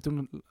 dat hebben we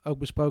toen ook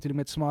besproken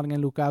met Smalling en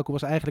Lukaku,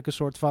 was eigenlijk een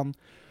soort van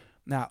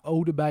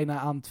ode bijna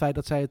aan het feit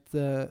dat zij het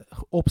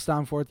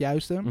opstaan voor het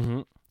juiste.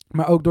 Mm-hmm.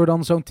 Maar ook door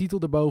dan zo'n titel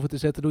erboven te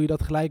zetten, doe je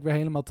dat gelijk weer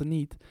helemaal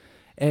teniet.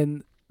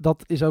 En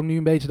dat is ook nu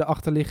een beetje de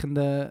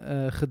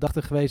achterliggende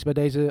gedachte geweest bij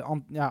deze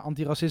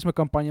antiracisme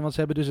campagne. Want ze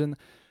hebben dus een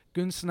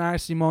kunstenaar,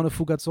 Simone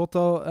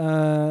Fugazzotto,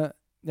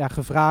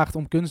 gevraagd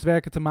om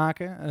kunstwerken te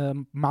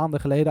maken. Maanden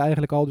geleden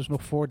eigenlijk al, dus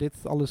nog voor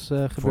dit alles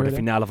gebeurde. Voor de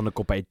finale van de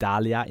Coppa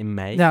Italia in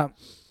mei. Ja,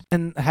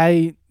 en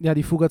hij,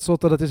 die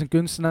Fugazzotto, dat is een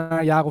kunstenaar,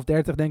 een jaar of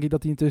 30 denk ik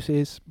dat hij intussen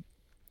is.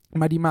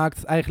 Maar die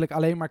maakt eigenlijk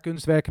alleen maar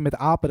kunstwerken met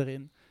apen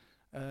erin.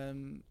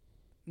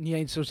 Niet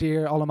eens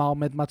zozeer allemaal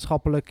met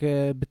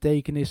maatschappelijke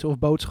betekenissen of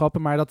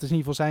boodschappen, maar dat is in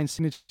ieder geval zijn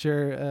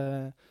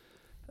signature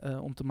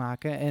om te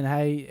maken. En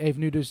hij heeft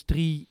nu dus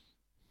 3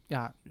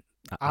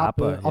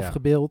 apen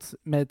afgebeeld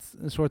met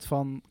een soort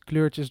van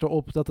kleurtjes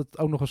erop, dat het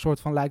ook nog een soort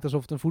van lijkt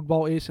alsof het een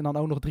voetbal is. En dan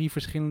ook nog 3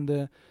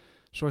 verschillende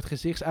soort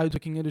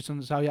gezichtsuitdrukkingen. Dus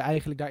dan zou je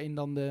eigenlijk daarin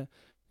dan de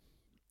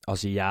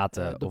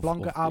Aziaten de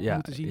blanke aap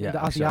moeten zien, de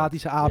Aziatische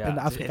Aziatische aap en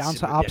de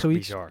Afrikaanse aap,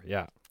 zoiets. Bizar.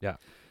 Ja.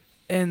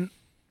 En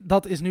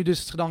dat is nu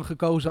dus dan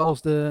gekozen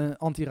als de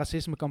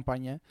antiracisme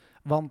campagne.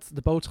 Want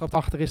de boodschap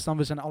achter is dan,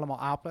 we zijn allemaal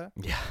apen.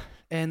 Ja.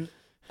 En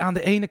aan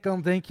de ene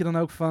kant denk je dan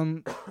ook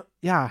van,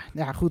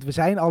 goed, we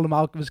zijn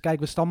allemaal,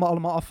 we stammen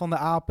allemaal af van de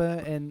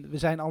apen en we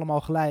zijn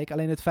allemaal gelijk.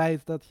 Alleen het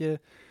feit dat je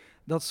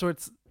dat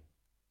soort,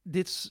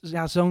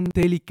 zo'n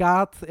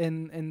delicaat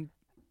en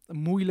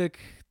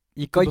moeilijk...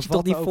 Je kan het je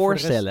toch niet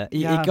voorstellen.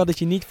 Je kan het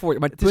je niet voor.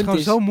 Maar het is gewoon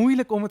zo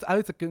moeilijk om het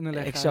uit te kunnen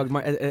leggen. Exact,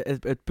 maar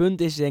het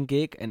punt is denk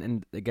ik,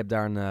 en ik heb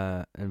daar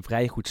een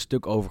vrij goed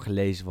stuk over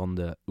gelezen van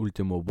de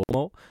Ultimo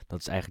Bono. Dat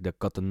is eigenlijk de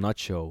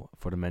Catenaccio,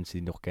 voor de mensen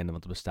die het nog kennen,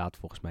 want het bestaat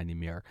volgens mij niet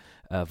meer,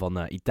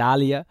 van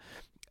Italië.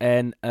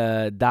 En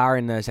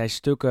daarin zijn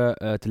stukken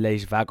te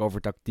lezen, vaak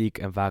over tactiek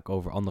en vaak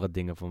over andere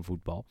dingen van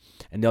voetbal.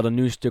 En die hadden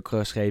nu een stuk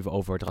geschreven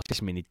over het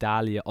racisme in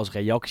Italië als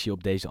reactie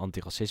op deze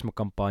antiracisme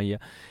campagne.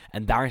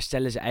 En daarin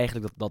stellen ze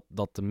eigenlijk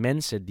dat de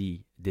mensen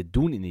die dit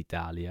doen in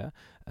Italië,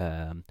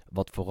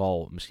 wat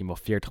vooral misschien wel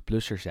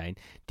 40-plussers zijn,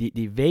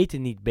 die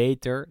weten niet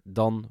beter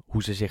dan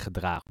hoe ze zich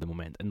gedragen op dit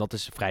moment. En dat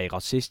is vrij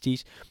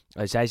racistisch.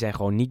 Zij zijn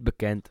gewoon niet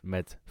bekend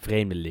met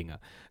vreemdelingen.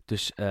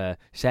 Dus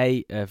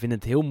zij vinden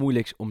het heel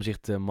moeilijk om zich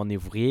te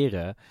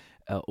manoeuvreren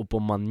op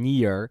een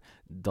manier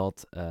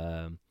dat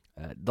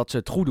ze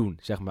het goed doen,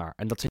 zeg maar.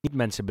 En dat ze niet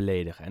mensen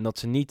beledigen. En dat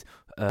ze niet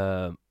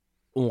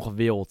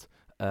ongewild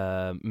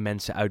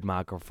mensen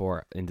uitmaken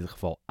voor, in dit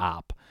geval,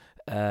 aap.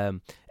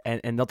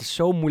 En dat is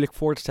zo moeilijk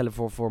voor te stellen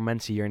voor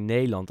mensen hier in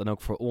Nederland en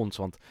ook voor ons.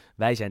 Want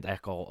wij zijn het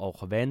eigenlijk al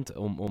gewend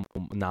om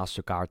naast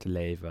elkaar te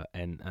leven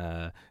en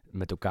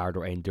met elkaar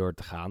door één deur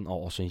te gaan,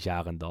 al sinds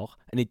jaar en dag.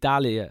 In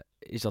Italië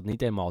is dat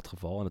niet helemaal het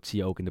geval. En dat zie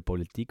je ook in de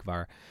politiek,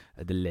 waar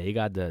de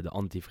Lega, de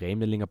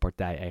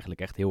anti-vreemdelingenpartij,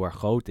 eigenlijk echt heel erg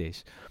groot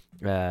is.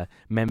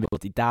 Men wil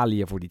dat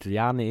Italië voor de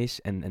Italianen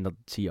is en dat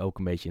zie je ook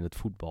een beetje in het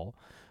voetbal.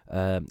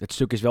 Het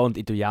stuk is wel in het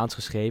Italiaans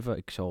geschreven.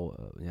 Ik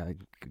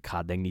ga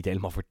het denk ik niet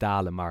helemaal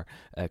vertalen,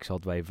 maar ik zal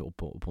het wel even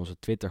op onze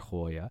Twitter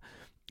gooien.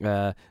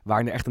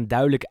 Waarin er echt een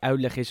duidelijke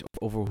uitleg is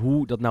over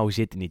hoe dat nou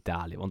zit in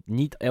Italië. Want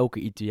niet elke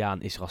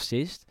Italiaan is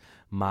racist,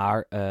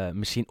 maar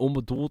misschien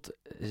onbedoeld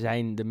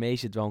zijn de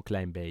meesten het wel een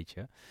klein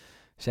beetje.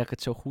 Zeg ik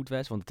het zo goed,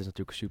 Wes? Want het is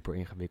natuurlijk super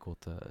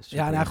ingewikkeld.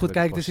 Goed,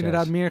 kijk, het is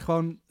inderdaad meer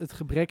gewoon het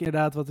gebrek,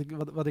 inderdaad,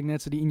 wat ik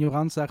net zei, die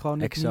ignoranza, gewoon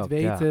niet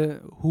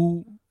weten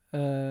hoe...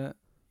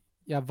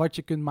 wat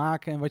je kunt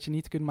maken en wat je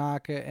niet kunt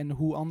maken en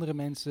hoe andere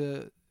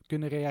mensen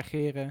kunnen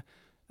reageren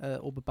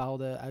op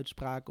bepaalde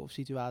uitspraken of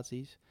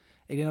situaties.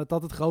 Ik denk dat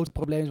dat het grote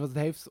probleem is, want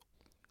het heeft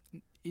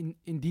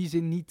in die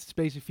zin niet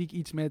specifiek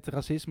iets met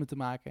racisme te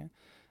maken.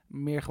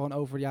 meer gewoon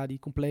over die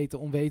complete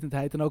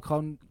onwetendheid. En ook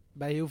gewoon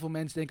bij heel veel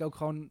mensen denk ik ook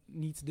gewoon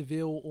niet de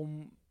wil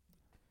om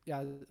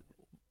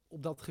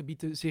op dat gebied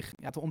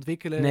te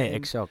ontwikkelen. Nee, en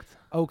exact.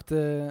 ook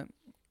te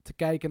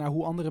kijken naar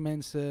hoe andere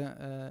mensen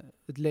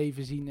het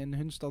leven zien en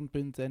hun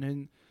standpunten en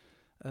hun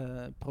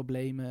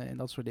problemen en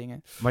dat soort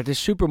dingen. Maar het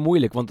is super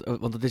moeilijk,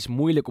 want het is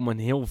moeilijk om een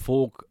heel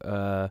volk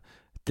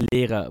te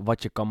leren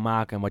wat je kan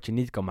maken en wat je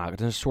niet kan maken.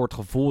 Het is een soort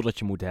gevoel dat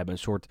je moet hebben, een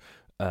soort...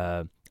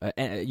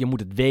 je moet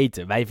het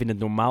weten. Wij vinden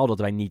het normaal dat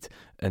wij niet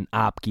een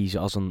aap kiezen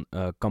als een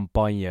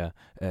campagne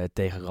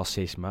tegen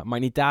racisme. Maar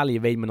in Italië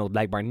weet men dat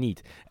blijkbaar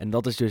niet. En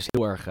dat is dus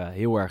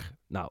heel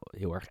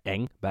erg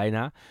eng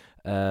bijna.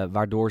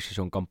 Waardoor ze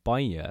zo'n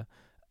campagne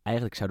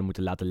eigenlijk zouden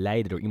moeten laten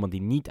leiden door iemand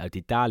die niet uit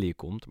Italië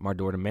komt, maar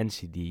door de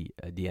mensen die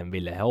hem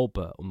willen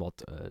helpen om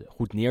dat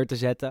goed neer te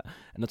zetten.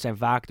 En dat zijn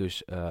vaak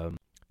dus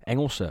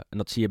Engelsen. En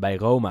dat zie je bij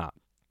Roma.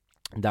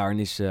 Daarin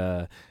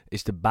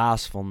is de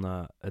baas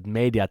van het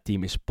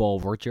mediateam is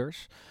Paul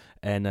Rogers.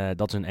 En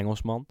dat is een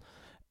Engelsman.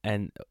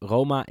 En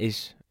Roma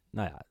is,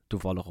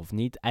 toevallig of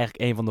niet,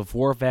 eigenlijk een van de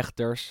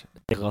voorvechters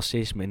tegen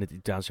racisme in het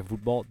Italiaanse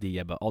voetbal. Die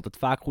hebben altijd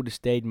vaak goede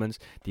statements.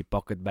 Die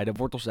pakken het bij de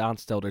wortels aan.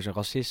 Stel, er is een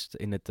racist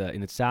in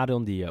het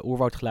stadion die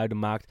oerwoudgeluiden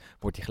maakt.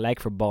 Wordt hij gelijk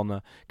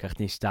verbannen. Krijgt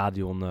hij een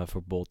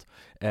stadionverbod.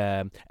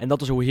 En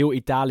dat is hoe heel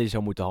Italië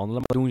zou moeten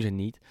handelen. Maar dat doen ze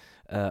niet.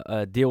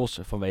 Deels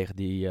vanwege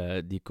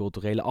die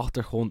culturele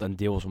achtergrond. En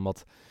deels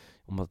omdat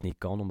het niet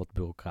kan, omdat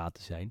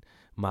bureaucraten zijn.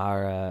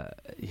 Maar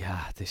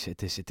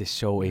het is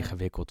zo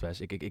ingewikkeld,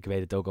 Wes. Ik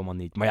weet het ook allemaal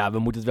niet. Maar ja, we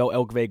moeten het wel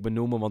elke week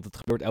benoemen, want het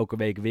gebeurt elke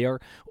week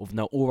weer. Of het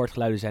nou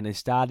oerwoudgeluiden zijn in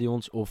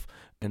stadions, of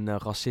een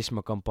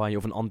racismecampagne,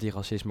 of een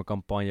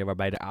antiracismecampagne,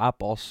 waarbij de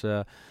apen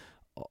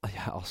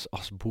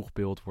als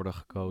boegbeeld worden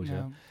gekozen.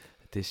 Ja.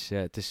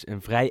 Het is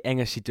een vrij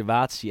enge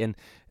situatie en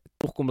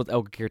toch komt dat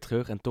elke keer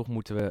terug. En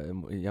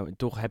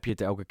toch heb je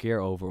het er elke keer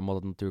over, omdat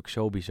het natuurlijk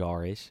zo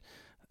bizar is.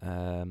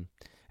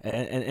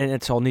 En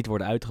het zal niet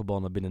worden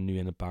uitgebannen binnen nu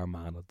en een paar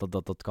maanden.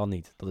 Dat kan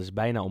niet. Dat is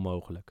bijna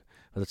onmogelijk.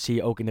 Dat zie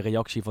je ook in de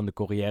reactie van de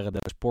Corriere dello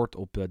Sport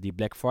op die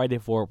Black Friday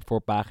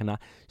voorpagina.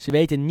 Ze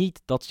weten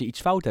niet dat ze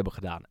iets fout hebben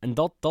gedaan. En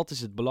dat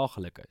is het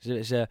belachelijke.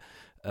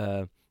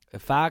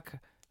 Vaak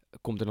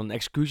komt er dan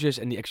excuses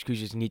en die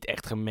excuses niet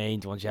echt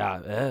gemeend. Want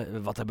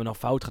wat hebben we nou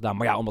fout gedaan?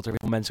 Maar omdat er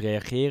veel mensen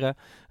reageren,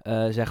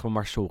 zeggen we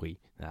maar sorry.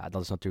 Ja,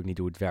 dat is natuurlijk niet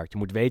hoe het werkt. Je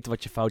moet weten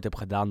wat je fout hebt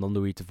gedaan, dan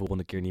doe je het de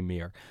volgende keer niet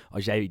meer.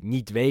 Als jij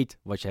niet weet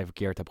wat jij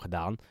verkeerd hebt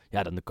gedaan,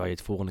 dan kan je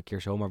het volgende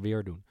keer zomaar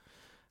weer doen.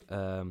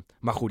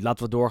 Maar goed,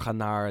 laten we doorgaan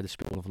naar de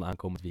speelronde van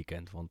aankomend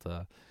weekend. Want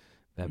we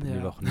hebben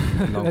nu wel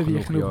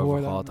genoeg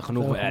hierover gehad.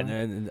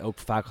 En ook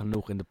vaak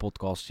genoeg in de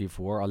podcast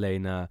hiervoor.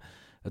 Alleen...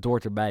 het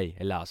hoort erbij,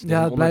 helaas.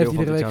 Ja, het blijft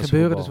iedere week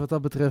gebeuren, dus wat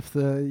dat betreft,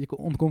 je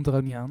ontkomt er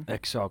ook niet aan.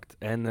 Exact.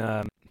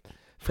 En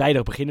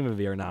vrijdag beginnen we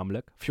weer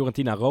namelijk.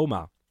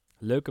 Fiorentina-Roma.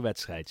 Leuke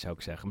wedstrijd, zou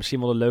ik zeggen. Misschien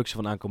wel de leukste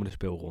van de aankomende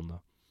speelronde.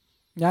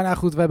 Ja, nou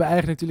goed, we hebben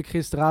eigenlijk natuurlijk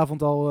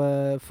gisteravond al,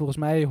 volgens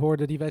mij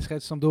hoorde die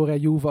wedstrijd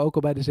Sampdoria-Juve ook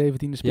al bij de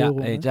 17e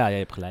speelronde. Ja, je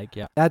hebt gelijk,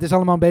 ja. Ja, het is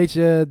allemaal een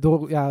beetje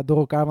door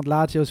elkaar, want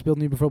Lazio speelt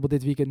nu bijvoorbeeld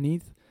dit weekend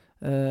niet.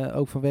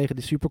 Ook vanwege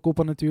de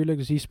Supercoppa natuurlijk.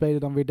 Dus die spelen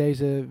dan weer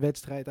deze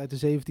wedstrijd uit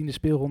de 17e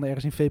speelronde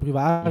ergens in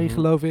februari,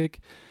 geloof ik.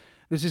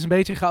 Dus het is een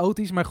beetje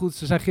chaotisch. Maar goed,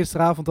 ze zijn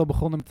gisteravond al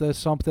begonnen met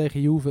Samp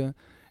tegen Juve.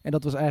 En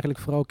dat was eigenlijk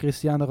vooral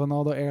Cristiano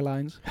Ronaldo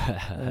Airlines.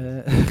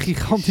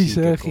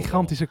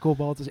 Gigantische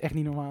kopbal. Het is echt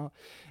niet normaal.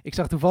 Ik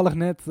zag toevallig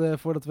net,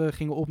 voordat we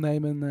gingen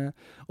opnemen,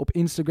 op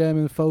Instagram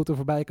een foto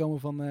voorbij komen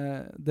van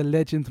de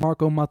legend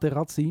Marco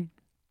Materazzi.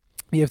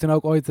 Die heeft dan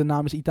ook ooit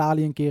namens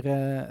Italië een keer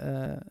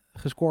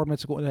gescoord met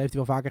zijn... Dat heeft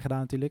hij wel vaker gedaan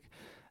natuurlijk.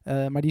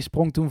 Maar die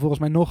sprong toen volgens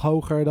mij nog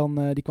hoger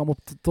dan... die kwam op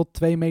tot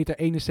 2,71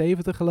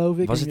 meter, geloof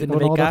ik. Was het in de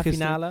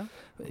WK-finale?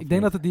 Ik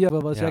denk dat het die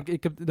wel was. Ja.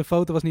 De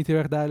foto was niet heel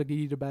erg duidelijk die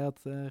hij erbij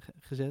had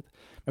gezet.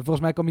 Maar volgens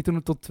mij kwam hij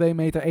toen tot 2,71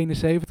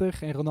 meter.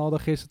 En Ronaldo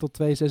gisteren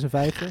tot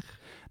 2,56.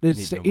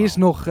 Dus er is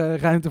nog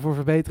ruimte voor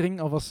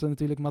verbetering. Al was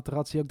natuurlijk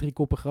Materazzi ook 3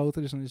 koppen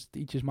groter. Dus dan is het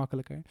ietsjes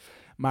makkelijker.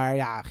 Maar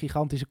ja,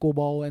 gigantische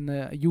kopbal.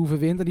 En Juve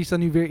wint. En die staan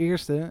nu weer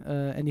eerste.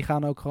 En die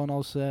gaan ook gewoon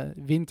als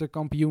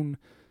winterkampioen...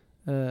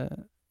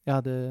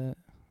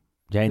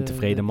 Jij een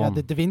tevreden man.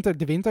 De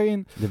winter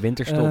in. De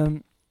winterstop.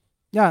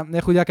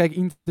 Kijk,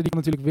 Inter die kan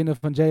natuurlijk winnen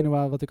van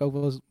Genoa, wat ik ook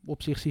wel eens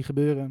op zich zie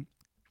gebeuren.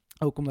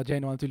 Ook omdat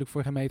Genoa natuurlijk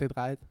voor geen meter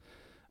draait.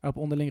 Maar op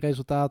onderling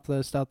resultaat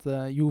staat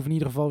Juve in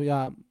ieder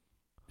geval,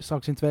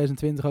 straks in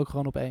 2020 ook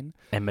gewoon op 1.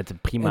 En met een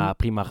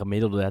prima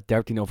gemiddelde,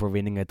 13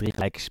 overwinningen, 3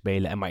 gelijke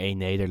spelen en maar 1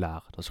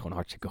 nederlaag. Dat is gewoon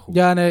hartstikke goed.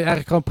 Ja, nee,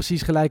 eigenlijk gewoon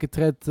precies gelijke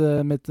tred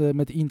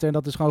met Inter en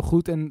dat is gewoon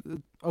goed. En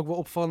ook wel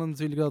opvallend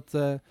natuurlijk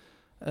dat...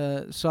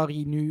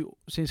 Sarri nu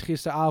sinds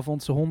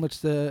gisteravond zijn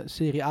 100ste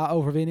Serie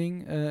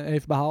A-overwinning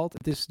heeft behaald.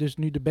 Het is dus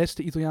nu de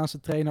beste Italiaanse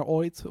trainer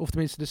ooit, of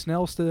tenminste de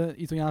snelste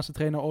Italiaanse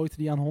trainer ooit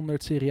die aan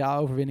 100 Serie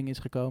A-overwinning is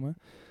gekomen.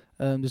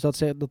 Dus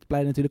dat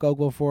pleit natuurlijk ook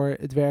wel voor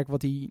het werk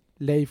wat hij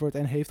levert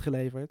en heeft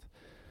geleverd.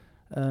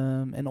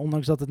 En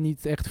ondanks dat het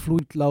niet echt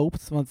vloeiend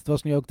loopt, want het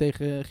was nu ook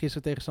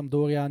gisteren tegen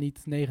Sampdoria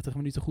niet 90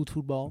 minuten goed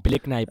voetbal.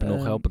 Blikknijpen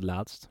nog op het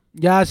laatst.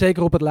 Ja,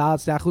 zeker op het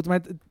laatst. Ja, goed,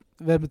 maar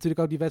we hebben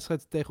natuurlijk ook die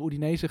wedstrijd tegen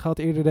Udinese gehad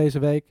eerder deze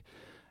week.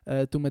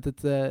 Toen met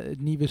het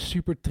nieuwe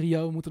super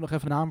trio, we moeten nog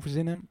even een naam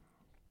verzinnen.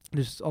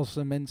 Dus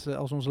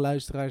als onze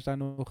luisteraars daar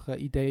nog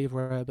ideeën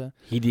voor hebben,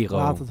 Hydro.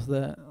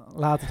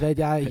 laat het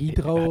weten. Ja,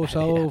 Hydro of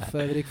zo. Ja. Of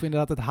weet ik vind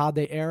inderdaad het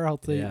HDR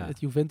had het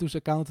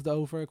Juventus-account het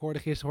over.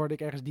 Gisteren hoorde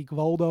ik ergens die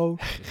Gualdo.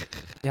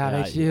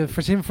 Weet je,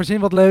 verzin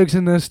wat leuks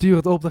en stuur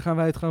het op. Dan gaan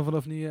wij het gewoon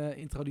vanaf nu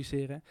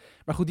introduceren.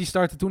 Maar goed, die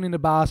startte toen in de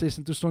basis.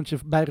 En toen stond je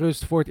bij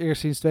rust voor het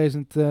eerst sinds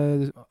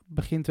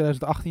begin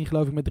 2018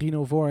 geloof ik met 3-0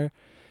 voor.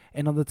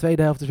 En dan de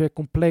tweede helft is weer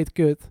compleet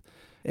kut.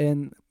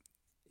 En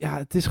ja,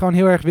 het is gewoon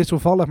heel erg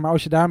wisselvallig. Maar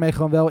als je daarmee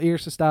gewoon wel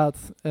eerste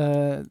staat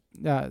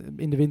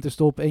in de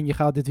winterstop en je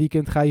gaat dit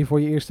weekend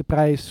voor je eerste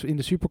prijs in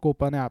de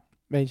Supercoppa. Nou ja,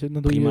 weet je,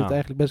 dan doe je het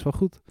eigenlijk best wel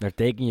goed. Daar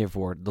teken je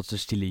voor. Dat ze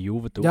stille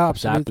Juve toch op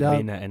zaken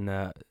winnen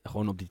en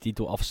gewoon op die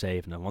titel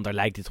afzevenen. Want daar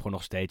lijkt het gewoon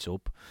nog steeds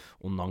op.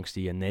 Ondanks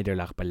die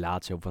nederlaag bij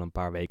Lazio van een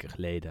paar weken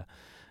geleden.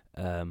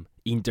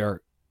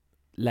 Inter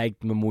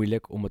lijkt me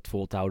moeilijk om het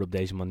vol te houden op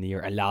deze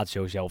manier. En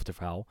Lazio zelfde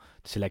verhaal.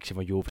 De selectie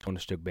van Juve is gewoon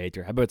een stuk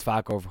beter. Hebben we het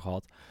vaak over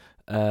gehad.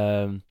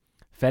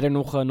 Verder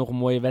nog een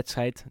mooie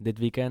wedstrijd dit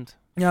weekend.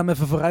 Ja, om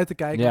even vooruit te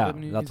kijken. Ja,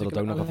 laten we dat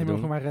ook nog even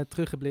doen. Maar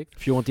teruggeblikt.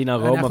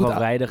 Fiorentina-Roma van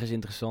vrijdag is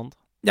interessant.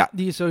 Ja,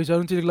 die is sowieso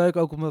natuurlijk leuk.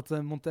 Ook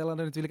omdat Montella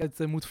er natuurlijk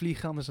uit moet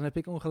vliegen. Anders dan heb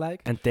ik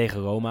ongelijk. En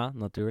tegen Roma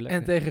natuurlijk.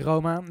 En tegen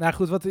Roma. Nou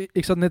goed,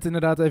 ik zat net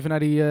inderdaad even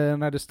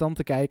naar de stand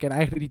te kijken. En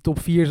eigenlijk die top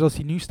 4 zoals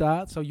die nu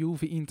staat. Zo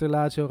Juve, Inter,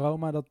 Lazio,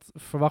 Roma. Dat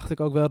verwacht ik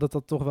ook wel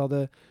dat toch wel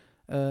de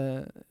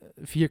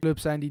 4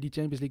 clubs zijn die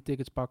Champions League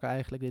tickets pakken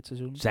eigenlijk dit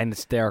seizoen. Zijn het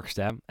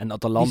sterkste, hè? En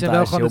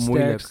Atalanta is heel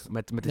moeilijk.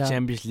 Met de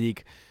Champions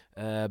League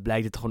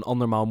blijkt het gewoon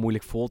andermaal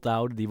moeilijk vol te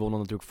houden. Die wonnen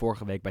natuurlijk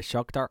vorige week bij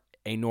Shakhtar.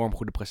 Enorm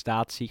goede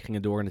prestatie.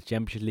 Gingen door in de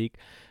Champions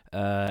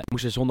League.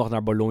 Moesten zondag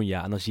naar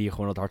Bologna. En dan zie je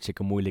gewoon dat het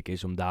hartstikke moeilijk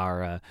is om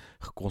daar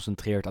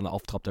geconcentreerd aan de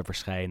aftrap te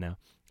verschijnen.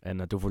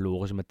 En toen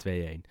verloren ze met 2-1.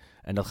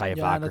 En dat ga je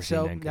vaker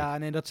zien, denk ik. Ja,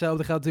 nee,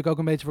 datzelfde geldt natuurlijk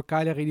ook een beetje voor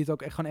Cagliari, die het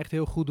ook gewoon echt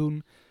heel goed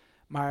doen.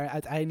 Maar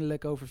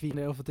uiteindelijk over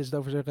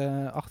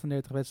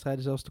 38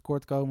 wedstrijden zelfs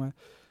tekort komen.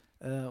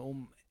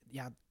 Om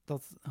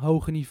dat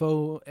hoge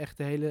niveau echt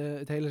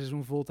het hele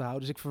seizoen vol te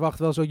houden. Dus ik verwacht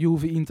wel zo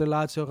Juve, Inter,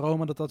 Lazio,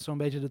 Roma, dat zo'n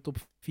beetje de top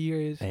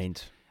 4 is.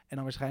 Eens. En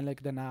dan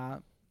waarschijnlijk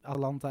daarna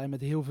Atalanta en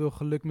met heel veel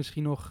geluk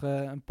misschien nog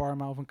een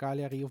Parma of een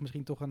Cagliari of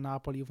misschien toch een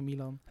Napoli of een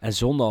Milan. En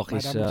zondag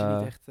daar moet je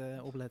niet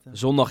echt opletten.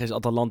 Zondag is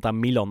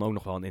Atalanta-Milan ook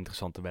nog wel een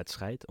interessante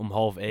wedstrijd.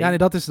 Om 12:30. Ja, nee,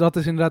 dat is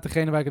inderdaad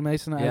degene waar ik het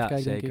meeste naar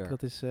uitkijk, zeker. denk ik.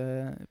 Dat is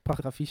een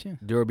prachtig affiche.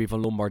 Derby van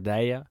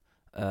Lombardije.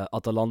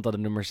 Atalanta de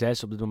nummer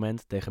 6 op dit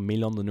moment tegen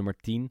Milan de nummer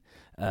 10.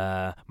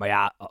 Maar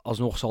ja,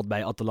 alsnog zal het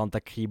bij Atalanta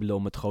kriebelen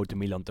om het grote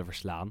Milan te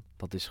verslaan.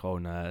 Dat is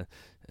gewoon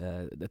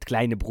het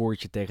kleine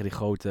broertje tegen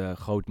die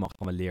grootmacht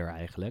van weleer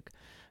eigenlijk.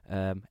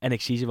 En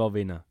ik zie ze wel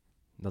winnen.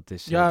 Dat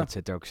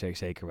zit er ook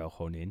zeker wel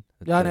gewoon in.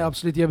 Nee,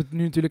 absoluut. Die hebben het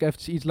nu natuurlijk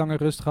eventjes iets langer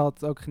rust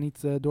gehad. Ook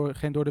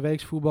geen door de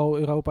weeks voetbal.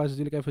 Europa is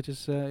natuurlijk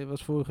eventjes,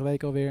 was vorige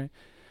week alweer.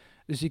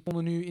 Dus die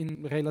konden nu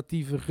in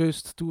relatieve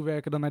rust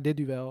toewerken dan naar dit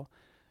duel.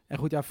 En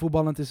goed, ja,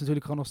 voetballend is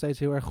natuurlijk gewoon nog steeds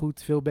heel erg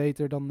goed. Veel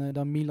beter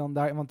dan Milan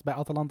daar. Want bij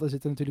Atalanta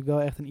zit er natuurlijk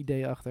wel echt een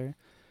idee achter.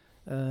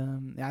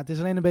 Het is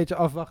alleen een beetje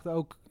afwachten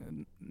ook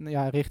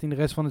richting de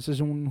rest van het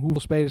seizoen. Hoeveel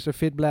spelers er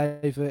fit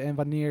blijven en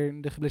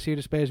wanneer de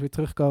geblesseerde spelers weer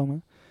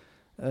terugkomen.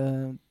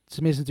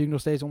 Ze missen natuurlijk nog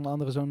steeds onder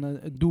andere zo'n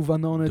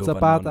Duvannone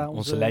Zapata.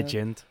 Onze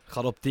legend.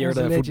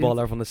 Geadopteerde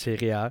voetballer van de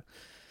Serie A.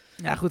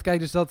 Ja goed, kijk,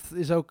 dus dat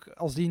is ook,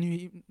 als die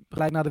nu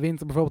gelijk na de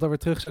winter bijvoorbeeld alweer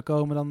terug zou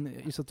komen, dan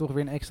is dat toch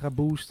weer een extra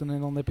boost. En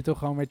dan heb je toch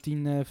gewoon weer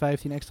 10,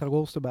 15 extra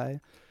goals erbij.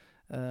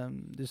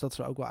 Dus dat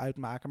zou ook wel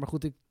uitmaken. Maar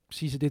goed, ik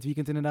zie ze dit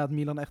weekend inderdaad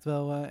Milan echt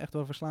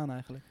wel verslaan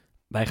eigenlijk.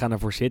 Wij gaan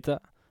ervoor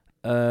zitten.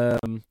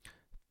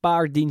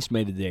 Paar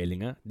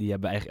dienstmededelingen. Die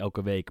hebben we eigenlijk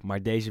elke week.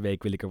 Maar deze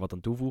week wil ik er wat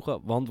aan toevoegen.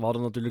 Want we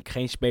hadden natuurlijk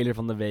geen speler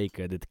van de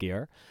week dit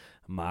keer.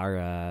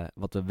 Maar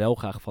wat we wel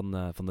graag van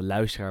de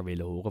luisteraar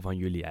willen horen, van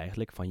jullie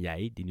eigenlijk, van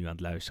jij, die nu aan het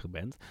luisteren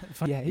bent.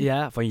 Van jij?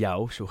 Ja, van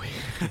jou, sorry.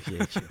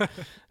 Jeetje.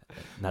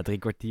 Na 3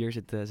 kwartier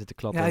zit de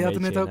klap je had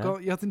in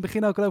het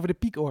begin ook al over de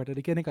piekorde,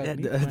 die ken ik ook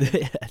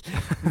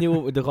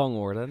niet. De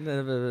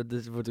rangorde,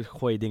 dus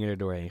gooi je dingen er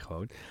doorheen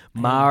gewoon.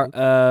 Maar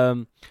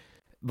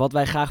wat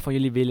wij graag van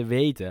jullie willen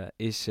weten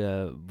is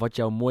wat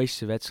jouw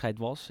mooiste wedstrijd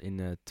was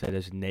in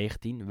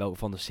 2019. Wel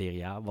van de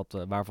Serie A.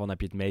 Waarvan heb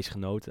je het meest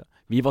genoten?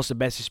 Wie was de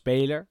beste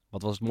speler?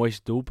 Wat was het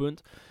mooiste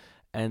doelpunt?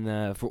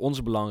 En voor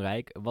ons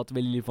belangrijk, wat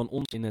willen jullie van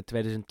ons in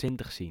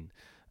 2020 zien?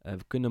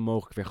 We kunnen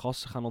mogelijk weer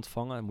gasten gaan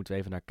ontvangen. Daar moeten we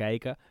even naar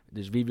kijken.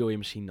 Dus wie wil je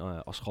misschien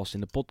als gast in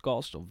de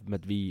podcast? Of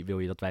met wie wil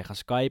je dat wij gaan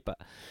skypen?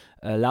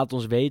 Laat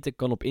ons weten.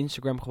 Kan op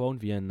Instagram gewoon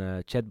via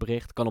een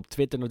chatbericht. Kan op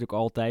Twitter natuurlijk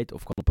altijd.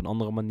 Of kan op een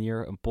andere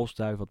manier. Een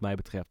postduif wat mij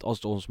betreft. Als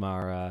het ons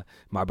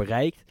maar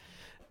bereikt.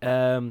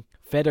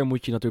 Verder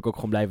moet je natuurlijk ook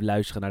gewoon blijven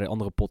luisteren naar de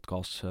andere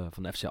podcasts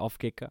van FC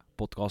Afkikken.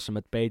 Podcasten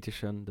met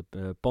Petersen.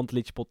 De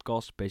Pantelic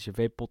podcast.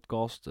 PCV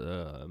podcast.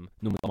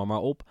 Noem het allemaal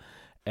maar op.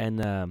 En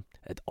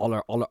het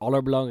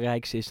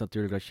allerbelangrijkste is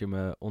natuurlijk dat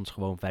je ons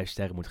gewoon 5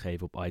 sterren moet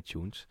geven op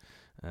iTunes.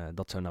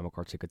 Dat zou namelijk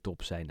hartstikke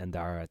top zijn. En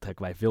daar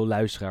trekken wij veel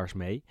luisteraars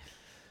mee.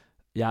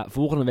 Ja,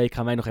 volgende week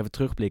gaan wij nog even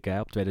terugblikken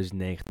op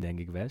 2019, denk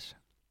ik, Wes.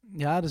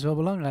 Ja, dat is wel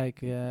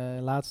belangrijk.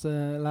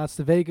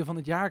 Laatste weken van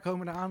het jaar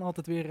komen eraan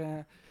altijd weer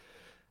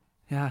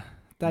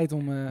tijd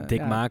om...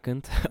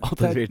 Dikmakend.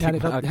 Altijd weer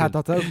dikmakend. Ja,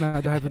 dat ook.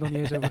 Nou, daar hebben we het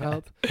nog niet eens over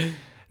gehad.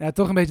 Ja,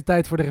 toch een beetje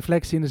tijd voor de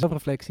reflectie en de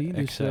zelfreflectie.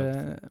 Dus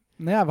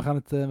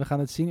we gaan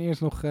het zien.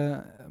 Eerst nog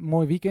een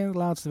mooi weekend. De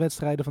laatste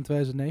wedstrijden van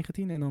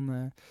 2019. En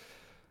dan,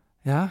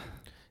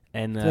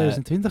 en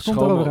 2020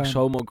 komt er over.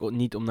 Schöne ook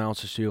niet om naar ons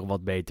te sturen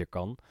wat beter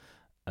kan.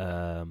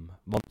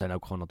 Want er zijn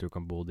ook gewoon natuurlijk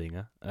een boel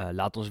dingen.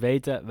 Laat ons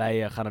weten.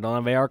 Wij gaan er dan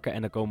aan werken.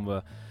 En dan komen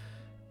we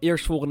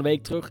eerst volgende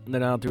week terug. En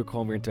daarna natuurlijk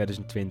gewoon weer in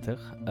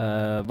 2020.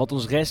 Wat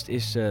ons rest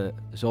is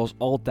zoals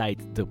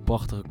altijd de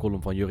prachtige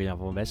column van Juriaan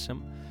van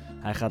Wessem.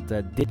 Hij gaat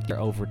dit keer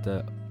over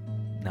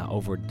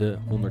de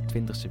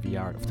 120ste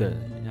verjaardag. Of de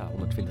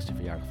 120ste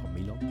verjaardag van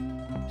Milan.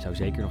 Ik zou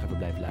zeker nog even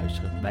blijven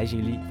luisteren. Wij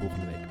zien jullie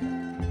volgende week.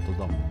 Tot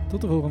dan.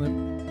 Tot de volgende.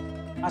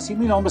 AC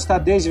Milan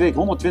bestaat deze week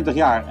 120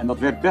 jaar en dat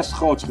werd best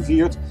groots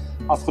gevierd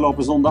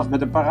afgelopen zondag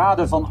met een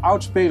parade van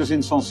oudspelers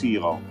in San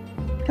Siro.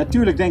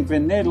 Natuurlijk denken we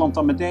in Nederland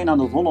dan meteen aan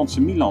het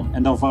Hollandse Milan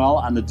en dan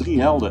vooral aan de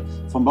 3 helden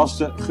van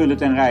Basten,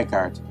 Gullit en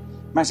Rijkaard.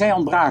 Maar zij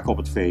ontbraken op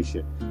het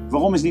feestje.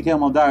 Waarom is niet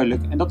helemaal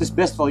duidelijk en dat is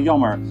best wel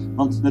jammer,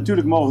 want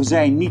natuurlijk mogen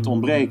zij niet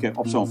ontbreken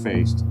op zo'n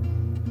feest.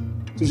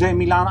 Toen zij in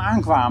Milaan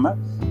aankwamen,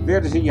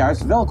 werden ze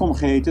juist welkom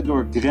geheten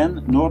door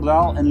Gren,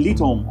 Nordaal en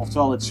Lidholm,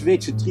 oftewel het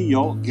Zweedse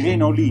trio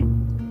Grenoli.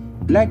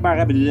 Blijkbaar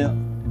hebben de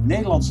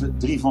Nederlandse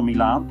 3 van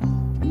Milaan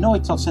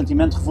nooit dat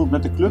sentiment gevoeld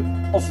met de club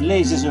of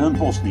lezen ze hun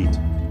post niet.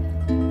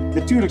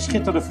 Natuurlijk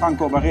schitterde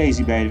Franco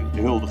Baresi bij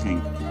de huldiging.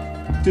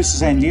 Tussen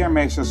zijn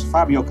leermeesters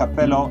Fabio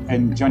Capello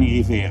en Gianni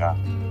Rivera.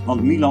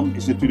 Want Milan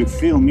is natuurlijk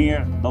veel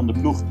meer dan de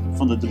ploeg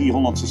van de 3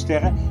 Hollandse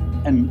sterren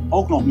en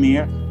ook nog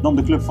meer dan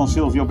de club van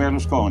Silvio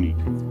Berlusconi.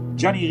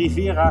 Gianni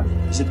Rivera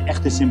is het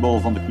echte symbool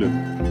van de club.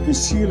 Een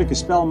sierlijke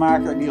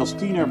spelmaker die als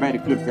tiener bij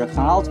de club werd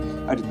gehaald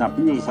uit het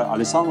naburige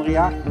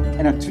Alessandria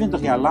en er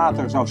 20 jaar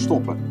later zou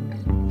stoppen.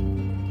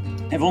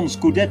 Hij won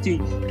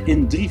Scudetti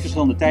in 3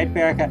 verschillende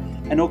tijdperken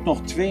en ook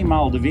nog 2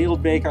 maal de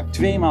Wereldbeker,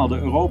 2 maal de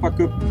Europa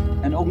Cup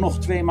en ook nog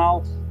 2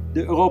 maal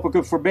de Europa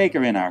Cup voor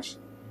bekerwinnaars.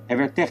 Hij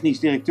werd technisch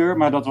directeur,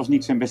 maar dat was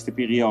niet zijn beste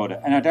periode.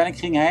 En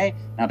uiteindelijk ging hij,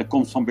 na de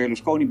komst van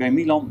Berlusconi bij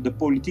Milan, de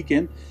politiek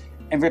in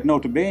en werd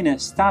nota bene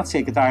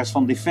staatssecretaris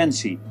van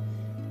Defensie.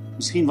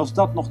 Misschien was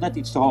dat nog net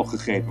iets te hoog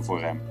gegrepen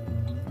voor hem.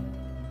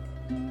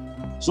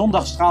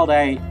 Zondag straalde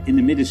hij in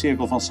de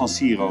middencirkel van San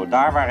Siro,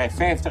 daar waar hij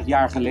 50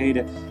 jaar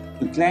geleden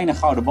een kleine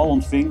gouden bal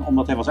ontving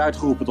omdat hij was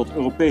uitgeroepen tot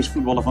Europees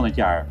voetballer van het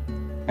jaar.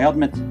 Hij had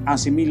met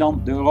AC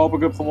Milan de Europa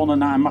Cup gewonnen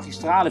na een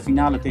magistrale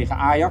finale tegen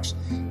Ajax,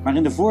 maar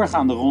in de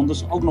voorgaande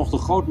rondes ook nog de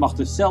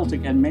grootmachten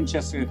Celtic en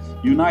Manchester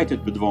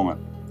United bedwongen.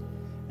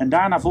 En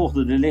daarna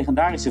volgde de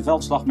legendarische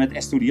veldslag met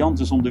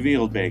Estudiantes om de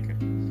wereldbeker.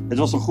 Het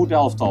was een goed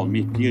elftal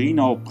met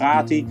Pierino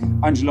Prati,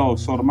 Angelo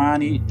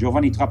Sormani,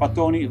 Giovanni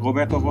Trapattoni,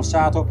 Roberto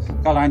Rossato,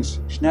 Karl-Heinz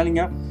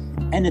Schnellinger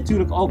en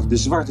natuurlijk ook de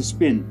zwarte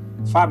spin,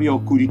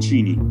 Fabio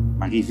Cudicini.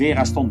 Maar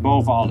Rivera stond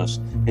boven alles.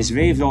 Hij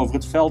zweefde over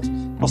het veld,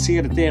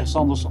 passeerde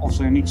tegenstanders of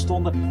ze er niet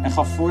stonden en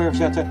gaf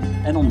voorzetten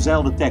en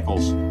omzeilde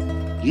tackles.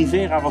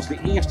 Rivera was de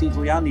eerste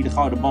Italiaan die de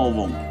gouden bal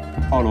won.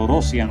 Paolo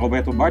Rossi en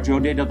Roberto Baggio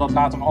deden dat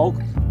later ook,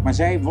 maar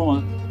zij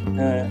wonnen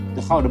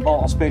de gouden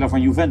bal als speler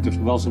van Juventus,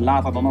 hoewel ze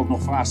later dan ook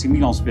nog voor AC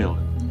Milan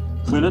speelden.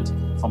 Gullit,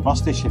 Van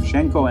Basten,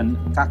 Shevchenko en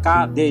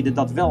Kaká deden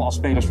dat wel als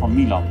spelers van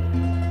Milan.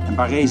 En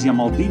Baresi en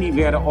Maldini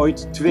werden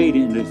ooit tweede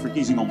in de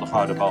verkiezing om de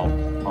gouden bal.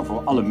 Maar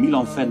voor alle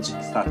Milan-fans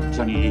staat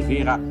Gianni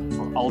Rivera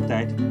voor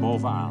altijd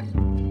bovenaan.